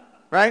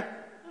 right?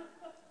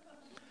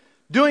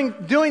 Doing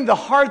the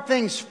hard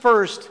things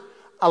first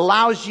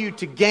allows you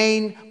to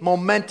gain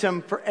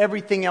momentum for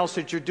everything else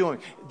that you're doing.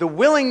 The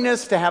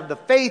willingness to have the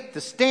faith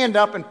to stand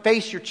up and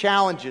face your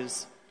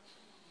challenges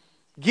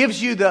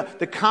gives you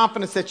the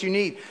confidence that you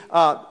need.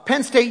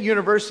 Penn State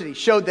University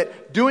showed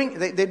that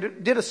they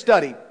did a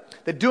study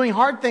that doing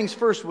hard things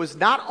first was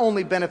not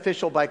only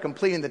beneficial by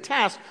completing the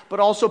task,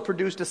 but also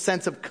produced a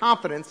sense of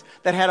confidence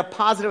that had a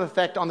positive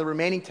effect on the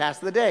remaining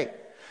tasks of the day.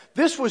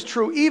 This was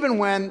true even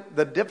when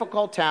the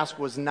difficult task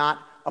was not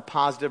a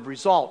positive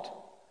result.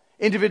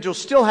 Individuals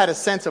still had a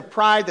sense of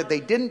pride that they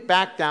didn't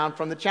back down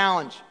from the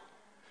challenge.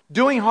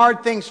 Doing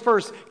hard things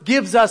first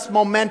gives us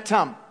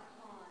momentum.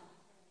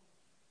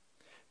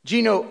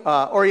 Gino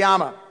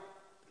Auriemma,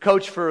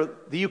 coach for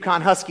the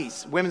UConn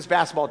Huskies women's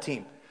basketball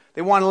team.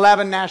 They won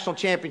 11 national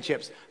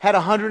championships, had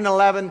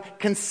 111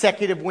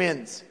 consecutive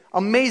wins.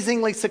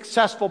 Amazingly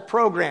successful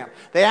program.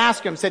 They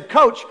asked him, said,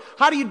 Coach,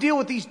 how do you deal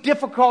with these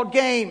difficult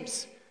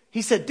games?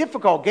 He said,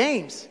 difficult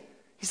games?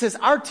 He says,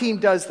 our team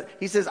does.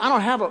 He says, I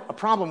don't have a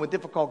problem with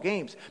difficult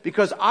games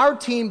because our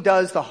team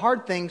does the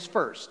hard things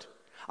first.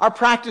 Our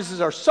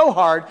practices are so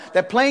hard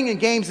that playing in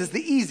games is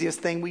the easiest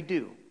thing we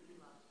do.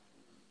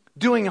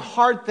 Doing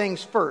hard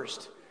things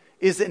first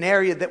is an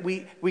area that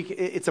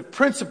it's a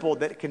principle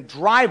that can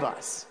drive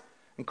us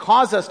and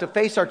cause us to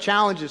face our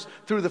challenges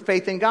through the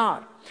faith in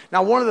God.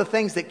 Now, one of the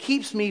things that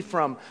keeps me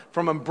from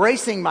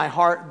embracing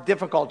my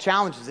difficult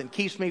challenges and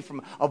keeps me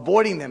from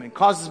avoiding them and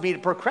causes me to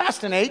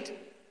procrastinate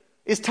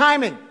is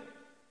timing.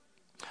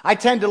 I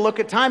tend to look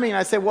at timing and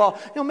I say, well,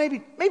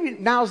 maybe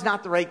now's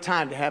not the right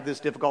time to have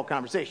this difficult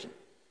conversation.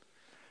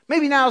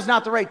 Maybe now is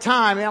not the right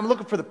time. I'm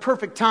looking for the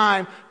perfect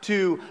time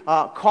to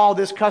call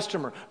this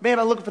customer. Maybe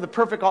I'm looking for the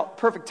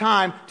perfect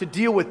time to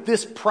deal with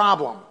this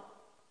problem.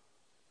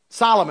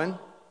 Solomon,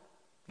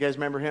 you guys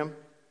remember him?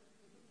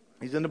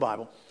 He's in the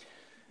Bible.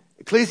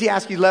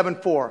 Ecclesiastes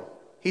 11:4.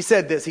 He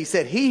said this. He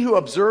said, "He who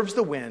observes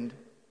the wind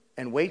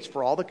and waits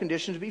for all the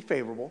conditions to be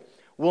favorable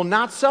will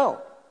not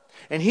sow,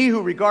 and he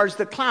who regards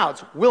the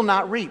clouds will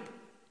not reap."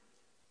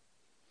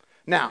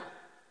 Now,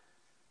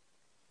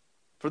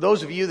 for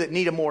those of you that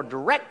need a more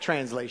direct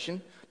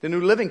translation, the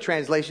New Living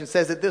Translation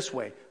says it this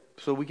way,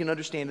 so we can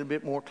understand it a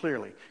bit more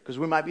clearly. Because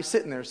we might be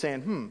sitting there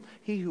saying,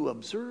 he who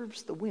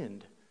observes the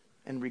wind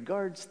and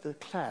regards the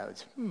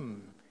clouds.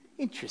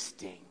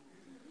 Interesting.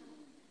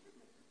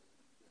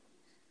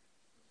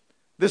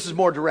 This is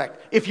more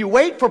direct. If you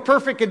wait for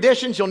perfect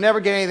conditions, you'll never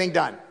get anything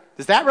done.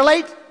 Does that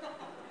relate?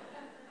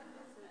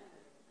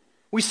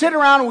 We sit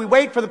around and we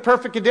wait for the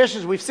perfect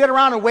conditions. We sit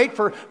around and wait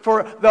for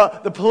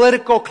the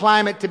political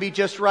climate to be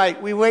just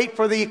right. We wait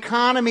for the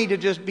economy to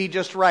just be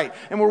just right.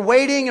 And we're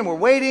waiting and we're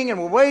waiting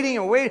and we're waiting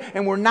and we're waiting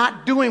and we're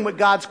not doing what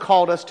God's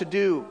called us to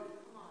do.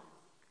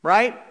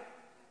 Right?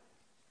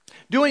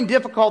 Doing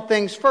difficult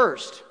things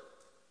first.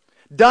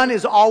 Done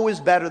is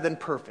always better than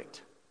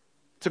perfect.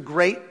 It's a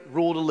great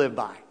rule to live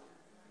by.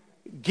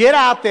 Get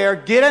out there,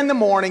 get in the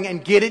morning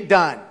and get it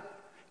done.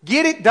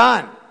 Get it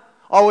done.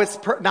 Oh, it's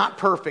not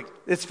perfect.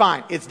 It's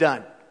fine. It's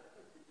done.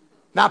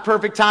 Not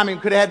perfect timing.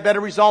 Could have had better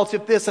results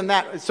if this and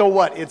that. So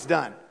what? It's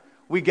done.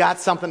 We got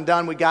something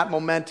done. We got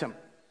momentum.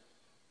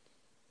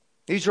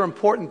 These are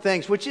important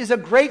things, which is a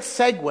great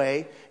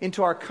segue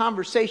into our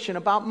conversation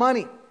about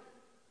money.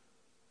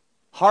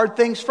 Hard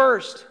things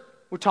first.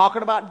 We're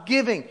talking about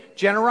giving,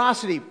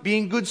 generosity,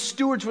 being good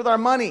stewards with our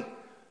money.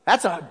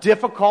 That's a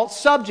difficult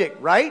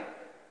subject, right?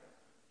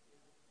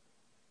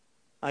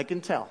 I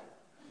can tell.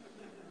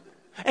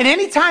 And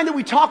any time that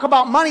we talk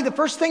about money, the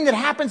first thing that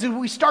happens is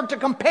we start to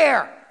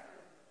compare.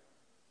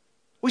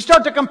 We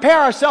start to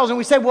compare ourselves and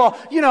we say, well,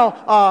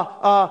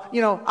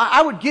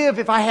 I would give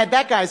if I had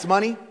that guy's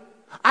money.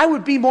 I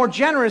would be more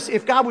generous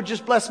if God would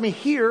just bless me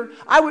here.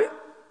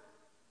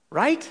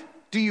 Right?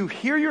 Do you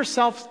hear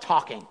yourself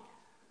talking?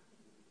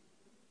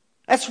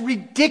 That's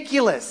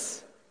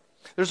ridiculous.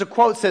 There's a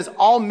quote that says,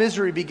 all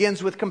misery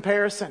begins with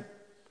comparison.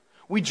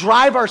 We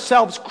drive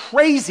ourselves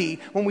crazy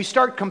when we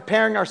start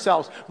comparing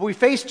ourselves. When we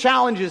face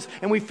challenges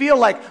and we feel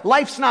like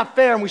life's not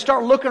fair and we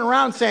start looking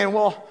around saying,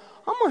 well,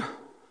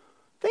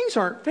 things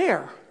aren't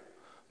fair.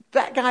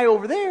 That guy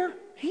over there,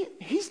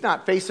 he's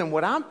not facing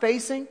what I'm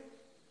facing.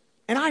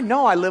 And I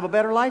know I live a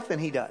better life than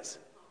he does.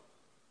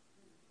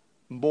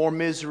 More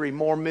misery,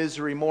 more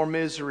misery, more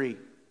misery.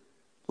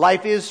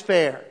 Life is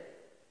fair.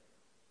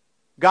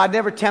 God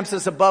never tempts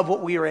us above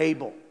what we are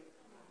able.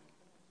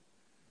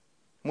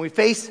 When we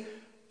face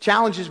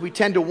challenges, we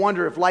tend to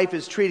wonder if life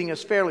is treating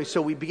us fairly,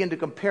 so we begin to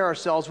compare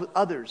ourselves with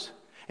others.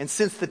 And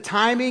since the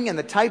timing and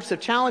the types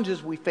of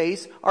challenges we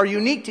face are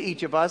unique to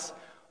each of us,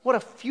 what a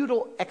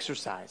futile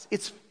exercise.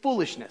 It's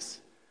foolishness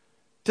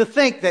to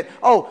think that,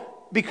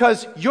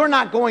 because you're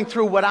not going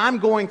through what I'm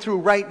going through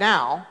right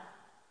now,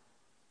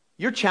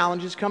 your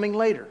challenge is coming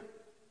later.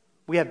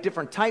 We have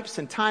different types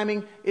and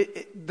timing.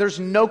 There's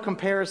no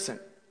comparison.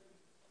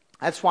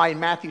 That's why in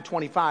Matthew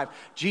 25,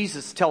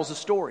 Jesus tells a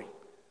story.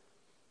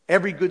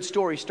 Every good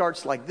story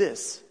starts like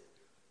this.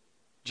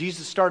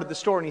 Jesus started the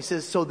story and he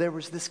says, so there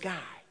was this guy.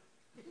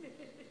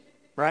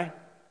 Right?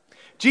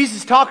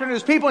 Jesus talking to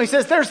his people and he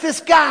says, there's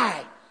this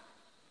guy.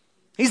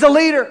 He's a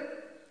leader.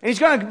 And he's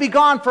going to be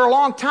gone for a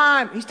long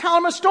time. He's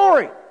telling them a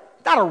story.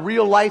 Not a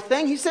real life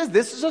thing. He says,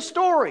 this is a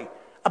story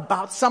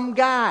about some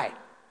guy.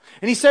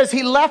 And he says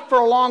he left for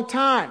a long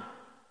time.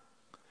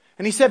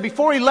 And he said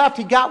before he left,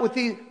 he got with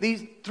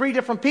these 3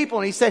 different people.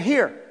 And he said,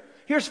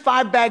 here's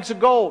 5 bags of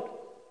gold.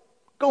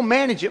 Go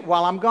manage it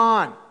while I'm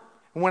gone.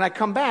 And when I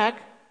come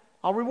back,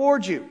 I'll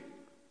reward you.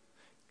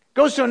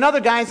 Goes to another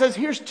guy and says,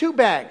 here's 2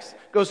 bags.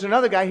 Goes to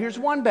another guy, here's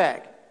 1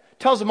 bag.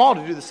 Tells them all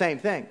to do the same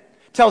thing.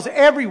 Tells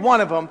every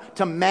one of them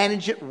to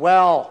manage it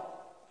well.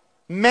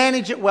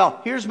 Manage it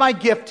well. Here's my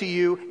gift to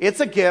you.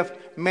 It's a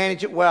gift.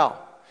 Manage it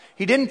well.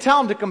 He didn't tell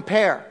them to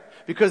compare,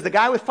 because the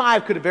guy with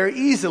 5 could have very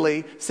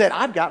easily said,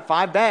 I've got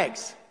 5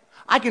 bags.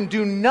 I can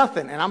do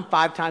nothing, and I'm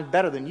 5 times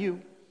better than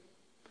you.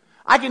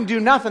 I can do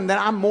nothing, then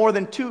I'm more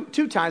than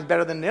two times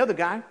better than the other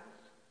guy.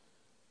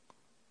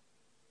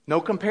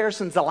 No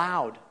comparisons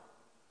allowed.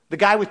 The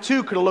guy with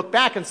 2 could have looked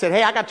back and said,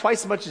 hey, I got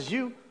twice as much as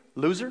you,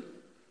 loser.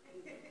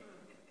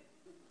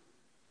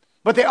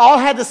 But they all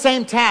had the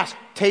same task.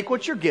 Take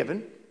what you're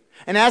given.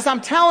 And as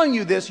I'm telling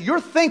you this,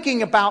 you're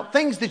thinking about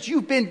things that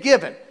you've been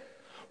given.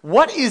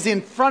 What is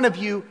in front of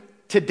you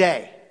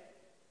today?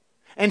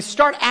 And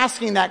start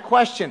asking that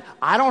question.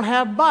 I don't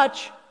have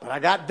much, but I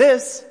got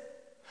this.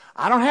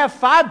 I don't have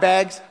 5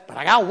 bags, but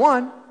I got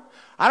 1.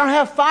 I don't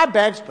have 5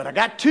 bags, but I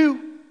got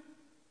 2.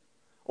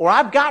 Or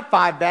I've got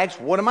 5 bags.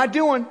 What am I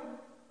doing?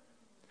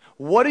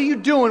 What are you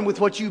doing with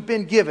what you've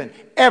been given?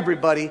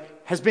 Everybody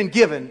has been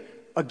given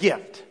a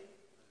gift.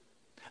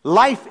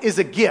 Life is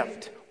a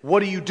gift.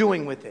 What are you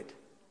doing with it?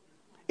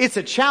 It's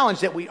a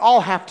challenge that we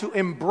all have to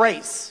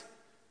embrace.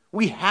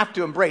 We have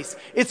to embrace.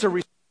 It's a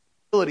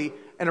responsibility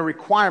and a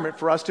requirement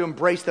for us to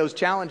embrace those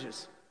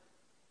challenges.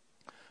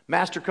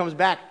 Master comes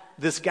back,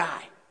 this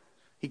guy.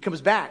 He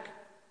comes back.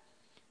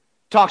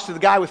 Talks to the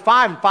guy with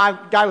 5,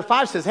 and guy with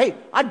 5 says, hey,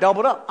 I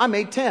doubled up. I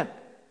made 10.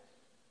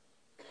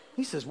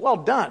 He says, well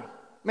done.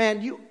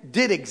 Man, you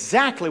did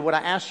exactly what I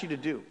asked you to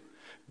do.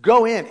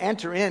 Go in,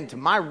 enter into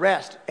my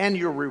rest, and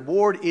your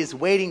reward is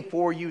waiting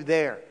for you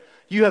there.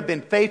 You have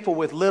been faithful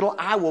with little.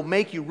 I will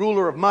make you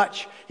ruler of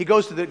much. He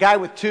goes to the guy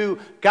with 2.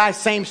 Guy,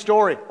 same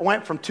story.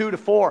 Went from 2 to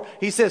 4.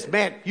 He says,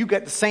 man, you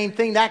got the same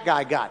thing that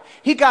guy got.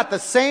 He got the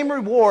same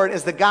reward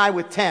as the guy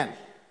with 10.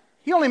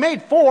 He only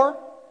made 4.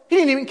 He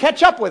didn't even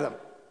catch up with him.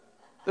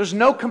 There's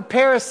no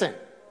comparison.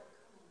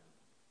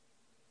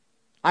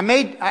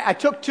 I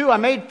took 2, I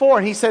made 4,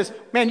 and he says,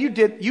 man, you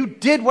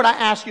did what I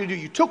asked you to do.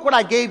 You took what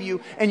I gave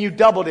you and you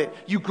doubled it.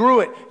 You grew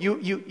it.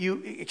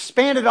 You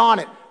expanded on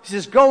it. He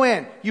says, go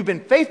in. You've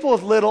been faithful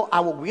with little. I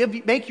will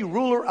make you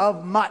ruler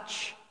of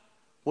much.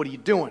 What are you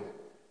doing?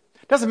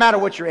 Doesn't matter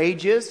what your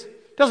age is.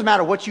 Doesn't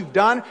matter what you've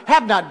done,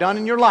 have not done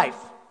in your life.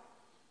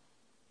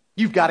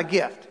 You've got a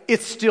gift.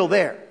 It's still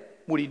there.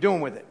 What are you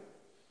doing with it?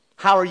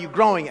 How are you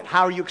growing it?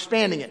 How are you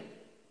expanding it?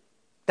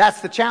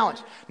 That's the challenge.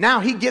 Now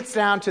he gets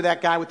down to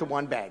that guy with the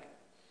 1 bag.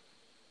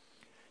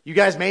 You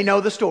guys may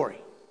know the story.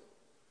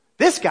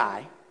 This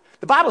guy,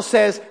 the Bible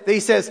says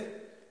that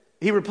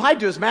he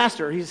replied to his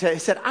master. He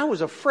said, I was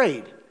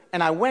afraid,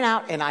 and I went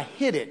out and I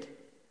hid it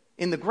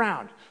in the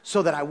ground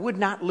so that I would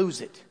not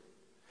lose it.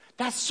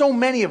 That's so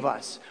many of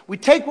us. We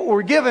take what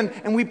we're given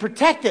and we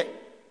protect it.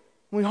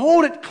 We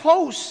hold it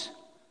close.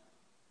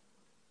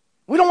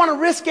 We don't want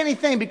to risk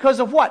anything because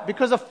of what?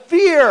 Because of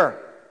fear.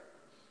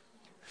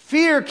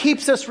 Fear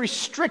keeps us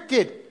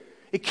restricted.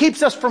 It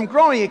keeps us from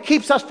growing. It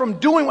keeps us from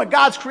doing what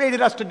God's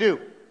created us to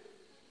do.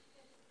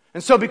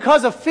 And so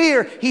because of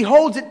fear, he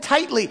holds it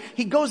tightly.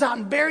 He goes out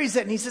and buries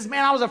it. And he says,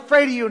 man, I was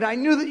afraid of you. And I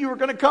knew that you were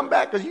going to come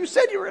back because you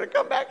said you were going to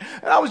come back.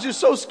 And I was just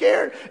so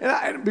scared.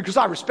 And because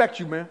I respect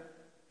you, man.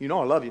 You know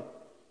I love you.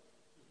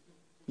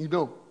 You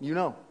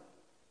know.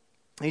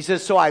 And he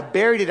says, so I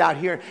buried it out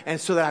here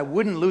and so that I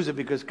wouldn't lose it,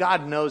 because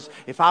God knows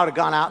if I would have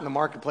gone out in the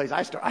marketplace,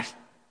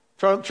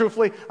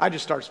 truthfully, I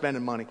just start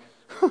spending money.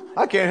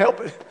 I can't help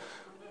it.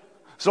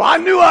 So I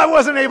knew I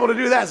wasn't able to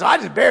do that, so I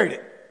just buried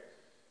it.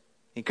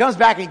 He comes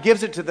back and he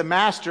gives it to the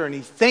master, and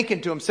he's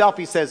thinking to himself,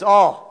 he says,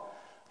 oh,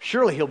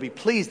 surely he'll be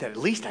pleased that at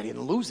least I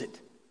didn't lose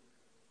it.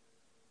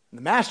 And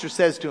the master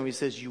says to him, he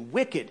says, you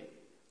wicked,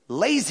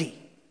 lazy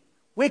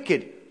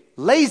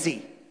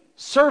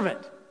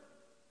servant.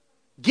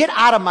 Get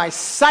out of my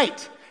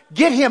sight.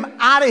 Get him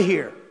out of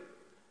here.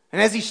 And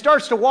as he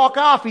starts to walk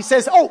off, he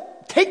says, oh,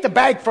 take the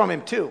bag from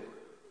him too.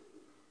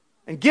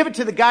 And give it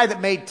to the guy that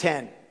made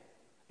 10.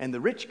 And the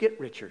rich get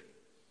richer.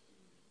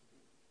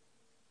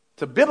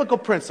 It's a biblical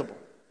principle.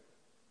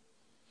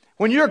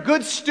 When you're a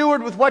good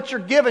steward with what you're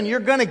given,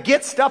 you're going to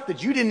get stuff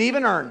that you didn't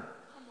even earn.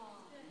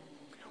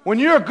 When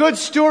you're a good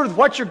steward with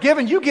what you're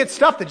given, you get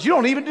stuff that you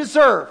don't even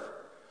deserve.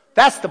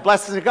 That's the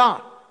blessing of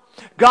God.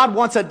 God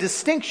wants a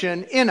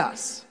distinction in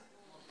us.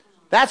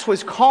 That's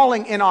what's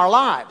calling in our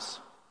lives.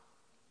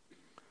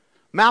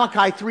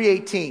 Malachi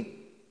 3:18.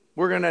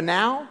 We're going to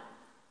now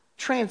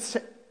turn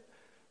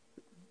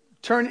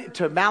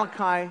to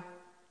Malachi,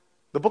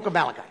 the book of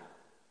Malachi.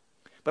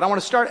 But I want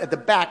to start at the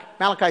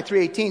back. Malachi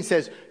 3:18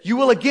 says, you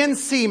will again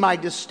see my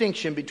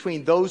distinction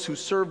between those who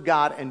serve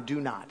God and do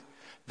not.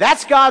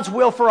 That's God's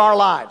will for our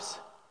lives.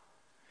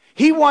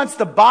 He wants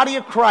the body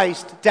of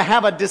Christ to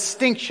have a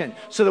distinction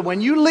so that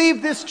when you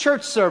leave this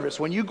church service,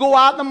 when you go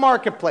out in the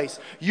marketplace,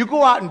 you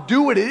go out and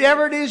do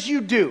whatever it is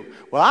you do.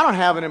 Well, I don't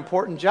have an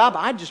important job.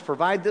 I just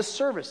provide this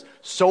service.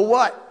 So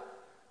what?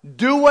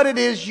 Do what it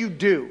is you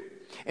do.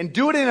 And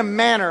do it in a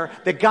manner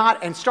that God,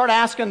 and start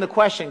asking the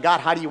question, God,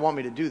 how do you want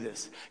me to do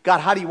this? God,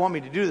 how do you want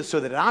me to do this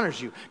so that it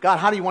honors you? God,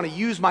 how do you want to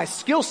use my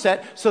skill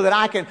set so that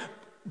I can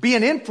be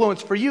an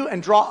influence for you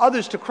and draw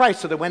others to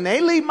Christ, so that when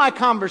they leave my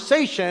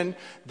conversation,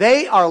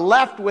 they are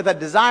left with a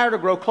desire to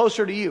grow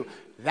closer to you?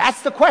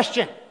 That's the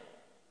question.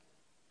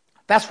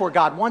 That's where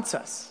God wants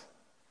us.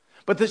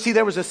 But see,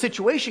 there was a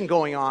situation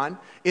going on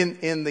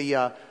with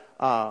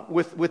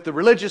the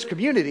religious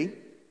community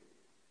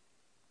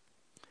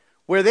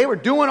where they were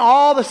doing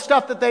all the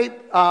stuff that they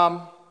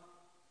thought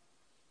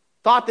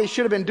they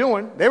should have been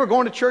doing. They were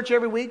going to church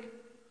every week.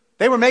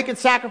 They were making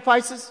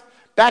sacrifices.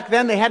 Back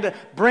then, they had to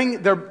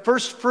bring their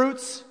first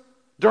fruits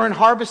during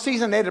harvest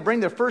season. They had to bring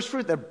their first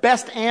fruit, their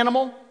best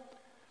animal.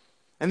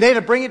 And they had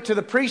to bring it to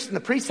the priest, and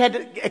the priest had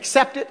to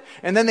accept it.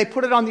 And then they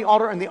put it on the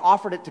altar, and they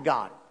offered it to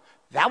God.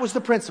 That was the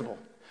principle.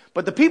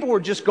 But the people were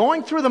just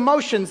going through the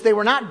motions. They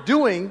were not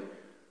doing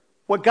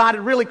what God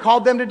had really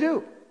called them to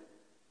do.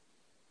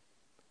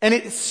 And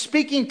it's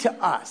speaking to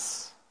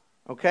us,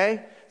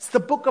 okay? It's the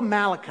book of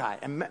Malachi.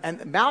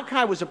 And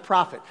Malachi was a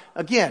prophet.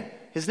 Again,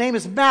 his name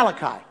is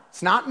Malachi.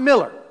 It's not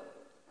Miller.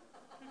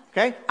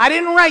 Okay? I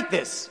didn't write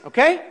this,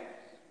 okay?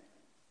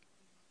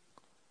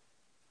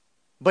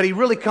 But he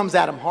really comes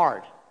at him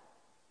hard.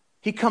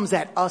 He comes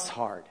at us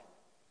hard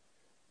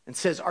and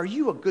says, are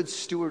you a good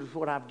steward of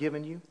what I've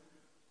given you?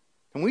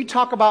 When we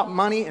talk about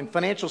money and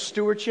financial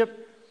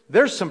stewardship,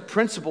 there's some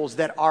principles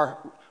that are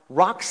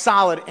rock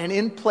solid and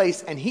in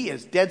place, and he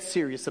is dead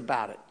serious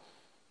about it.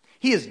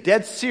 He is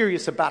dead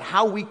serious about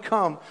how we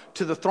come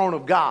to the throne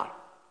of God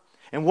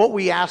and what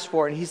we ask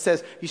for. And he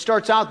says, he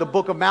starts out the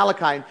book of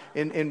Malachi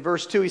in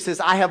verse 2. He says,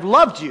 I have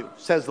loved you,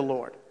 says the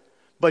Lord.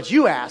 But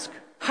you ask,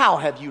 how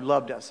have you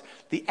loved us?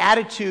 The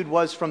attitude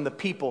was from the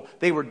people.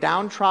 They were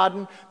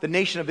downtrodden. The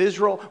nation of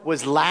Israel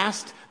was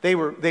last. They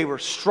were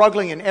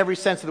struggling in every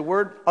sense of the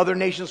word. Other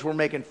nations were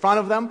making fun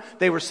of them.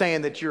 They were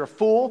saying that you're a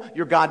fool.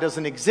 Your God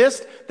doesn't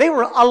exist. They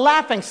were a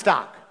laughing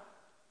stock.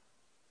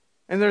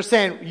 And they're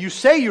saying, you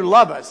say you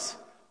love us.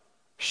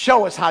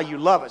 Show us how you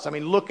love us. I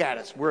mean, look at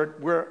us.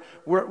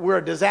 We're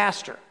a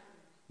disaster.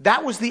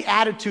 That was the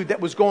attitude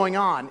that was going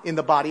on in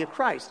the body of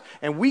Christ.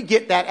 And we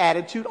get that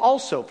attitude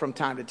also from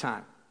time to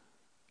time.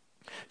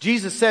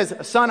 Jesus says,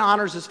 a son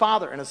honors his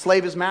father and a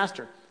slave his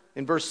master.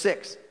 In verse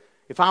 6,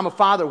 if I'm a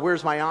father,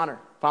 where's my honor?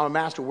 If I'm a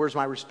master, where's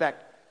my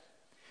respect?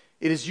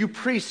 It is you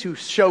priests who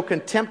show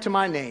contempt to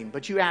my name.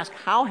 But you ask,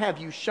 how have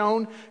you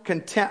shown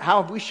contempt?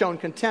 How have we shown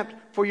contempt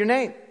for your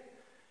name?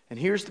 And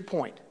here's the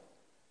point.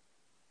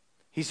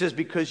 He says,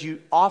 because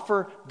you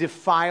offer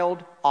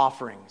defiled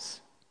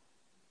offerings.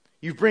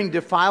 You bring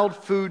defiled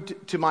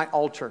food to my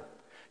altar.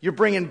 You're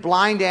bringing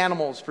blind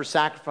animals for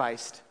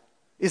sacrifice.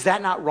 Is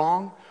that not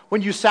wrong?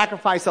 When you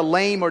sacrifice a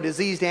lame or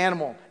diseased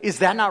animal, is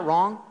that not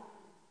wrong?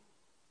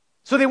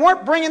 So they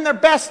weren't bringing their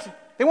best.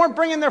 They weren't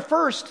bringing their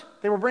first.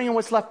 They were bringing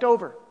what's left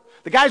over.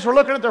 The guys were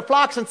looking at their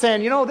flocks and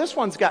saying, you know, this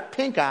one's got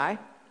pink eye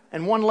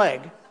and one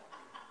leg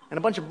and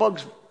a bunch of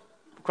bugs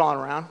crawling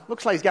around.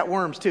 Looks like he's got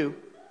worms too.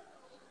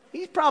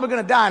 He's probably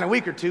going to die in a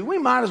week or two. We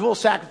might as well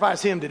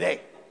sacrifice him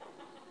today.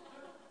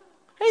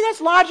 Hey,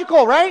 that's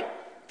logical, right?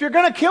 If you're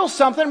going to kill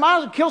something, might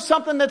as well kill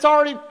something that's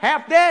already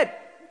half dead.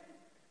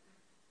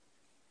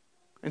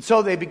 And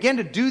so they begin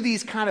to do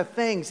these kind of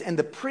things, and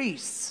the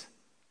priests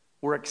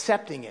were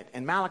accepting it.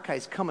 And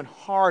Malachi's coming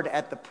hard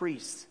at the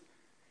priests.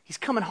 He's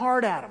coming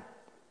hard at them.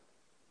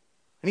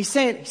 And he's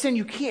saying,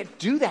 you can't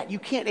do that. You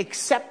can't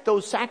accept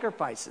those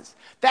sacrifices.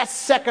 That's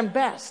second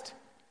best.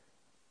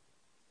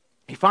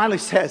 He finally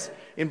says,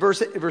 in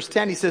verse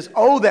 10, he says,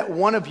 oh, that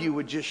one of you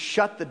would just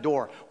shut the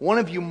door. One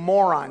of you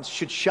morons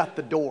should shut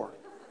the door.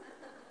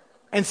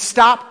 And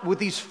stop with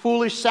these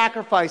foolish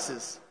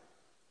sacrifices.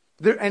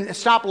 And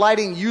stop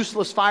lighting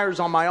useless fires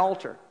on my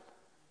altar.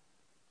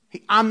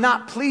 I'm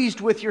not pleased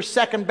with your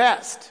second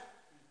best.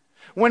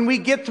 When we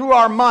get through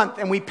our month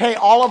and we pay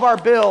all of our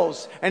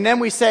bills, and then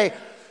we say,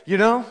 you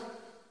know,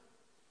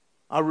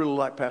 I really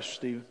like Pastor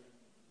Stephen,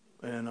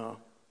 and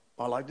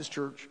I like this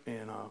church,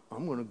 and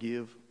I'm going to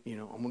give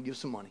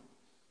some money.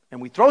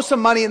 And we throw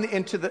some money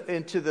into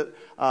the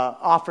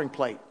offering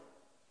plate.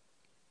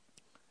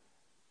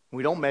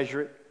 We don't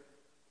measure it.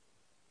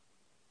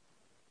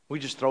 We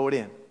just throw it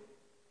in.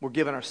 We're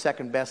giving our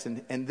second best.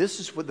 And this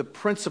is what the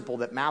principle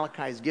that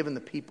Malachi has given the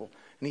people.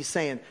 And he's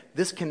saying,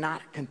 this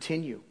cannot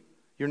continue.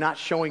 You're not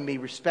showing me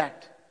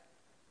respect.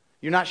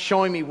 You're not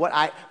showing me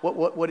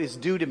what is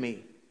due to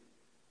me.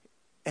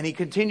 And he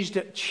continues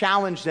to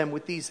challenge them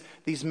with these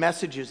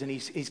messages. And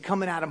he's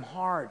coming at them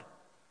hard.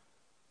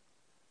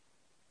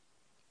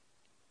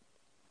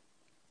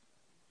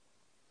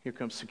 Here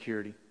comes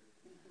security.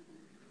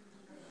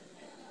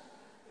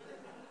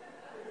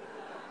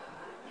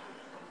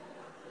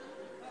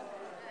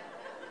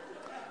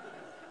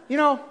 You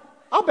know,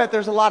 I'll bet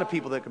there's a lot of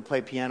people that can play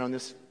piano in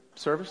this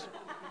service.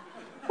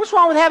 What's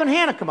wrong with having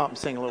Hannah come up and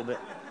sing a little bit?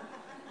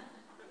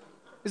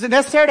 Is it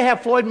necessary to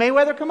have Floyd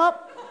Mayweather come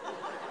up?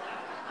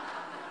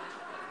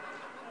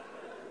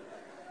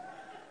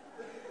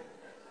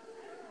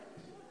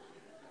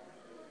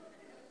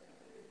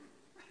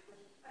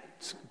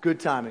 It's good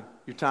timing.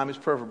 Your time is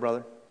perfect,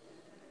 brother.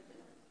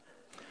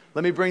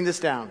 Let me bring this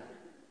down.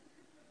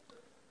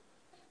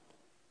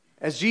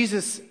 As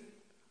Jesus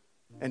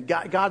and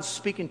God's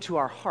speaking to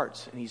our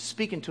hearts, and he's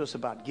speaking to us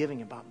about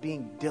giving, about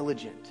being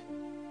diligent,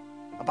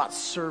 about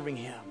serving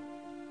him.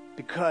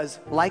 Because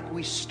like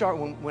we start,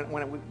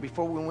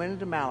 before we went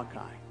into Malachi,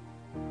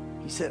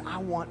 he said, I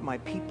want my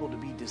people to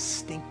be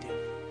distinctive.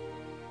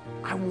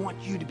 I want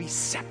you to be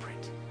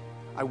separate.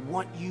 I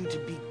want you to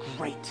be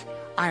great.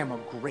 I am a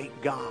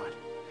great God,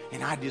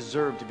 and I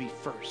deserve to be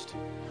first.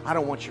 I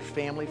don't want your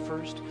family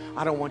first.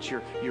 I don't want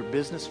your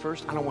business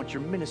first. I don't want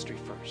your ministry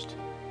first.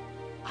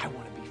 I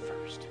want to be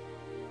first.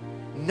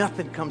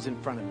 Nothing comes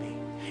in front of me.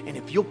 And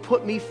if you'll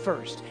put me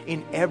first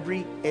in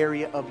every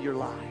area of your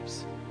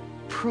lives,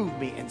 prove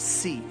me and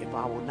see if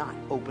I will not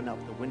open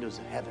up the windows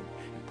of heaven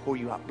and pour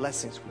you out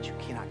blessings which you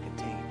cannot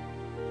contain.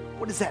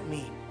 What does that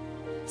mean?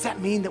 Does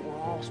that mean that we're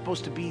all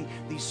supposed to be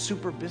these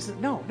super business?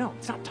 No,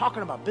 it's not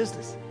talking about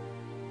business.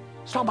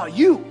 It's talking about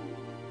you.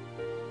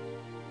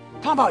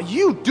 It's talking about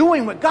you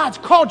doing what God's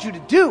called you to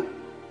do.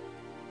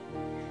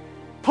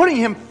 Putting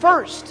Him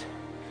first.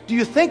 Do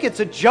you think it's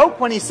a joke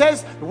when He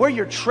says, where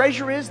your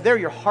treasure is, there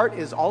your heart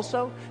is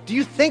also? Do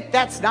you think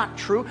that's not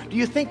true? Do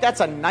you think that's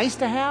a nice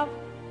to have?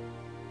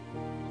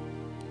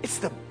 It's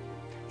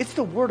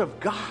the Word of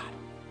God.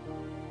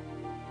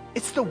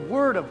 It's the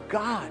Word of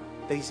God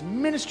that He's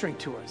ministering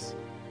to us.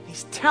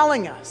 He's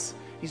telling us.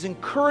 He's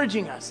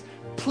encouraging us.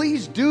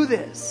 Please do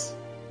this.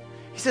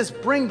 He says,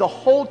 bring the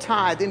whole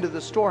tithe into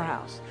the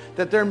storehouse,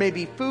 that there may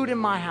be food in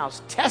my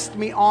house. Test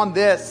me on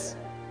this.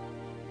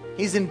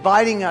 He's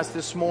inviting us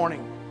this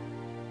morning.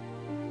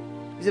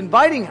 He's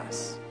inviting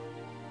us.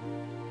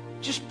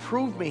 Just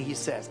prove me, He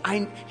says.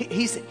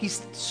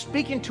 He's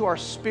speaking to our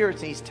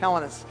spirits, and He's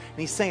telling us, and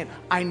He's saying,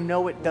 I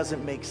know it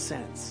doesn't make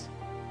sense.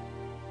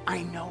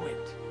 I know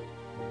it.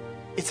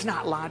 It's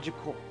not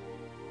logical.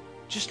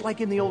 Just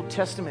like in the Old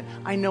Testament,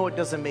 I know it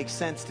doesn't make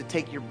sense to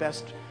take your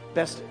best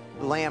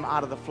lamb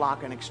out of the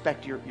flock and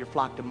expect your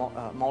flock to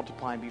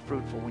multiply and be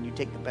fruitful when you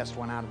take the best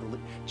one out of the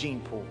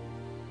gene pool.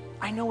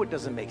 I know it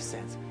doesn't make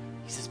sense.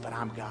 He says, but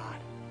I'm God.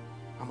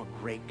 I'm a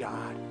great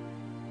God.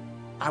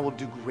 I will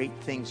do great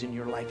things in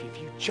your life if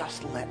you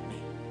just let me.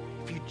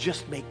 If you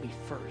just make me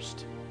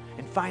first.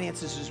 And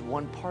finances is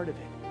one part of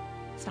it.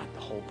 It's not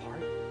the whole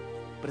part,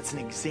 but it's an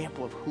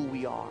example of who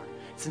we are.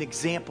 It's an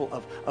example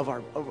of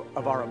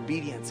our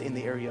obedience in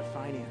the area of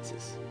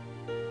finances.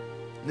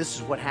 And this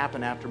is what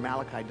happened after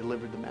Malachi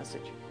delivered the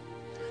message.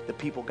 The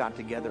people got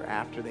together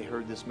after they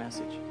heard this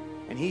message.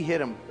 And he hit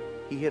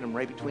them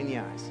right between the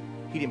eyes.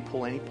 He didn't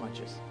pull any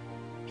punches.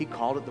 He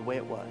called it the way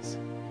it was.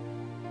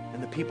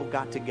 And the people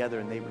got together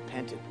and they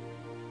repented.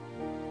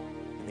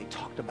 And they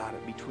talked about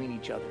it between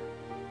each other.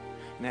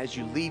 And as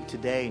you leave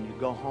today and you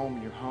go home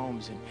in your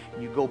homes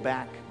and you go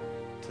back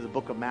to the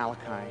book of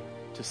Malachi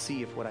to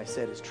see if what I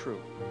said is true,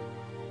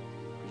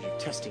 because you're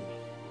testing me.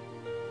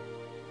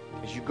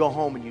 As you go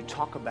home and you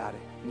talk about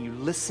it and you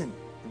listen,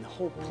 and the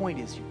whole point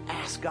is you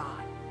ask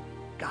God,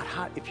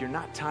 if you're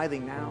not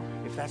tithing now,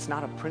 if that's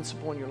not a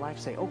principle in your life,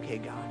 say, okay,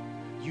 God,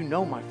 you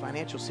know my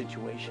financial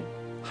situation.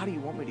 How do you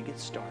want me to get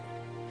started?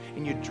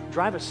 And you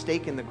drive a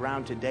stake in the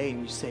ground today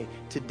and you say,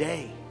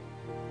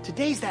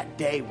 today's that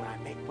day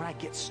when I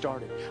get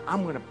started.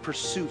 I'm going to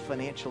pursue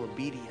financial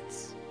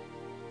obedience.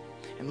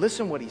 And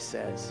listen what he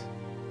says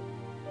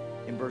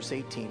in verse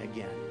 18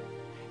 again.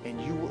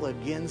 And you will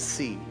again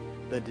see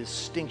the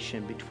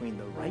distinction between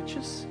the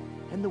righteous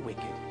and the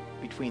wicked,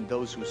 between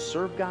those who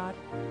serve God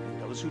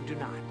and those who do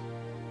not.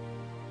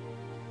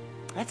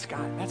 That's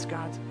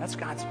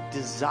God's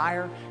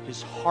desire,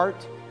 His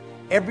heart,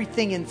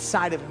 everything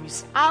inside of Him. He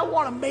says, I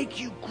want to make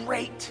you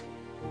great.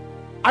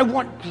 I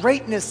want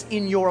greatness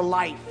in your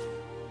life.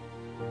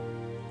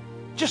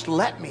 Just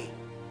let me.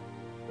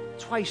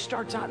 That's why he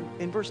starts out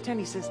in verse 10.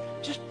 He says,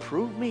 just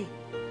prove me.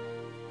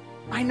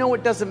 I know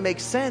it doesn't make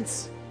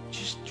sense.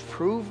 Just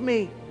prove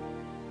me.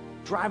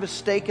 Drive a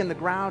stake in the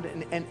ground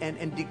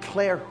and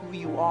declare who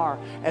you are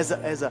as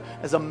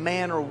a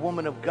man or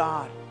woman of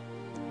God.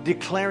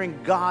 Declaring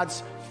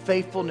God's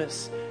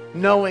faithfulness,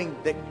 knowing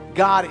that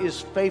God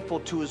is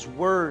faithful to His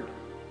word.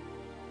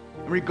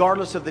 And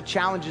regardless of the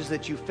challenges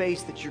that you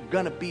face, that you're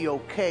going to be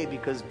okay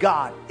because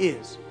God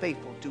is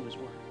faithful to His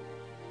word.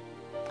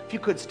 If you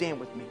could stand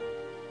with me.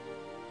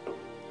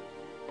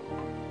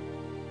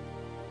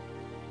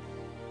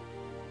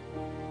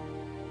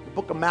 The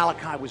book of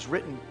Malachi was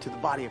written to the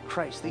body of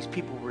Christ. These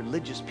people were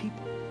religious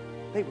people.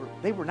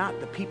 They were not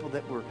the people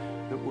that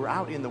were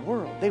out in the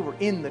world. They were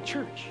in the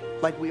church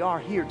like we are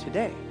here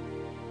today.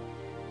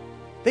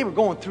 They were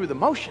going through the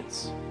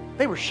motions.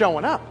 They were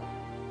showing up.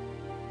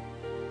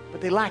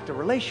 But they lacked a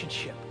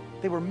relationship.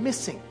 They were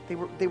missing.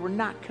 They were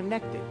not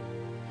connected.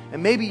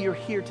 And maybe you're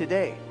here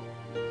today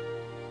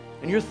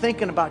and you're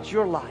thinking about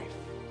your life.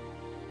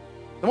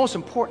 The most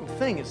important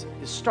thing is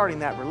starting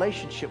that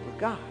relationship with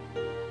God.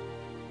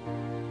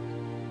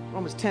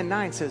 Romans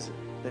 10:9 says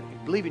that if you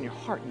believe in your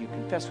heart and you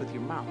confess with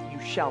your mouth,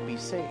 you shall be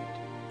saved.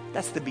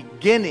 That's the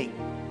beginning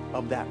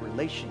of that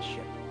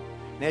relationship.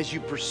 And as you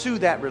pursue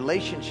that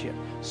relationship,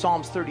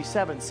 Psalms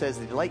 37 says,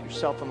 delight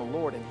yourself in the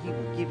Lord and He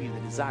will give you the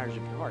desires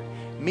of your heart.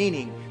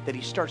 Meaning that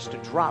He starts to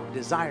drop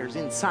desires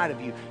inside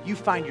of you. You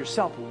find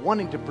yourself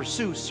wanting to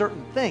pursue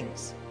certain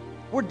things.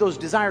 Where'd those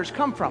desires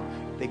come from?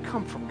 They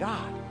come from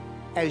God.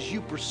 As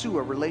you pursue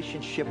a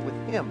relationship with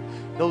Him,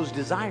 those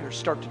desires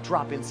start to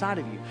drop inside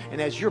of you. And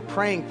as you're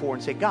praying for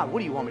and say, God, what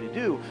do you want me to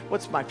do?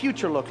 What's my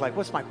future look like?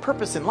 What's my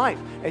purpose in life?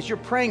 As you're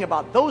praying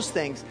about those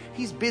things,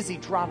 He's busy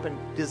dropping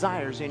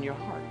desires in your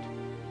heart.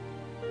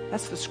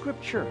 That's the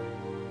scripture.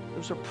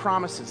 Those are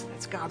promises.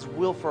 That's God's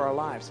will for our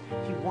lives.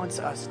 He wants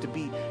us to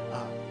be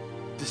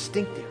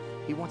distinctive.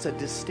 He wants a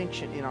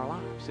distinction in our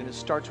lives. And it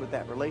starts with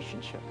that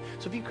relationship.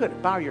 So if you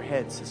could, bow your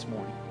heads this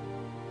morning.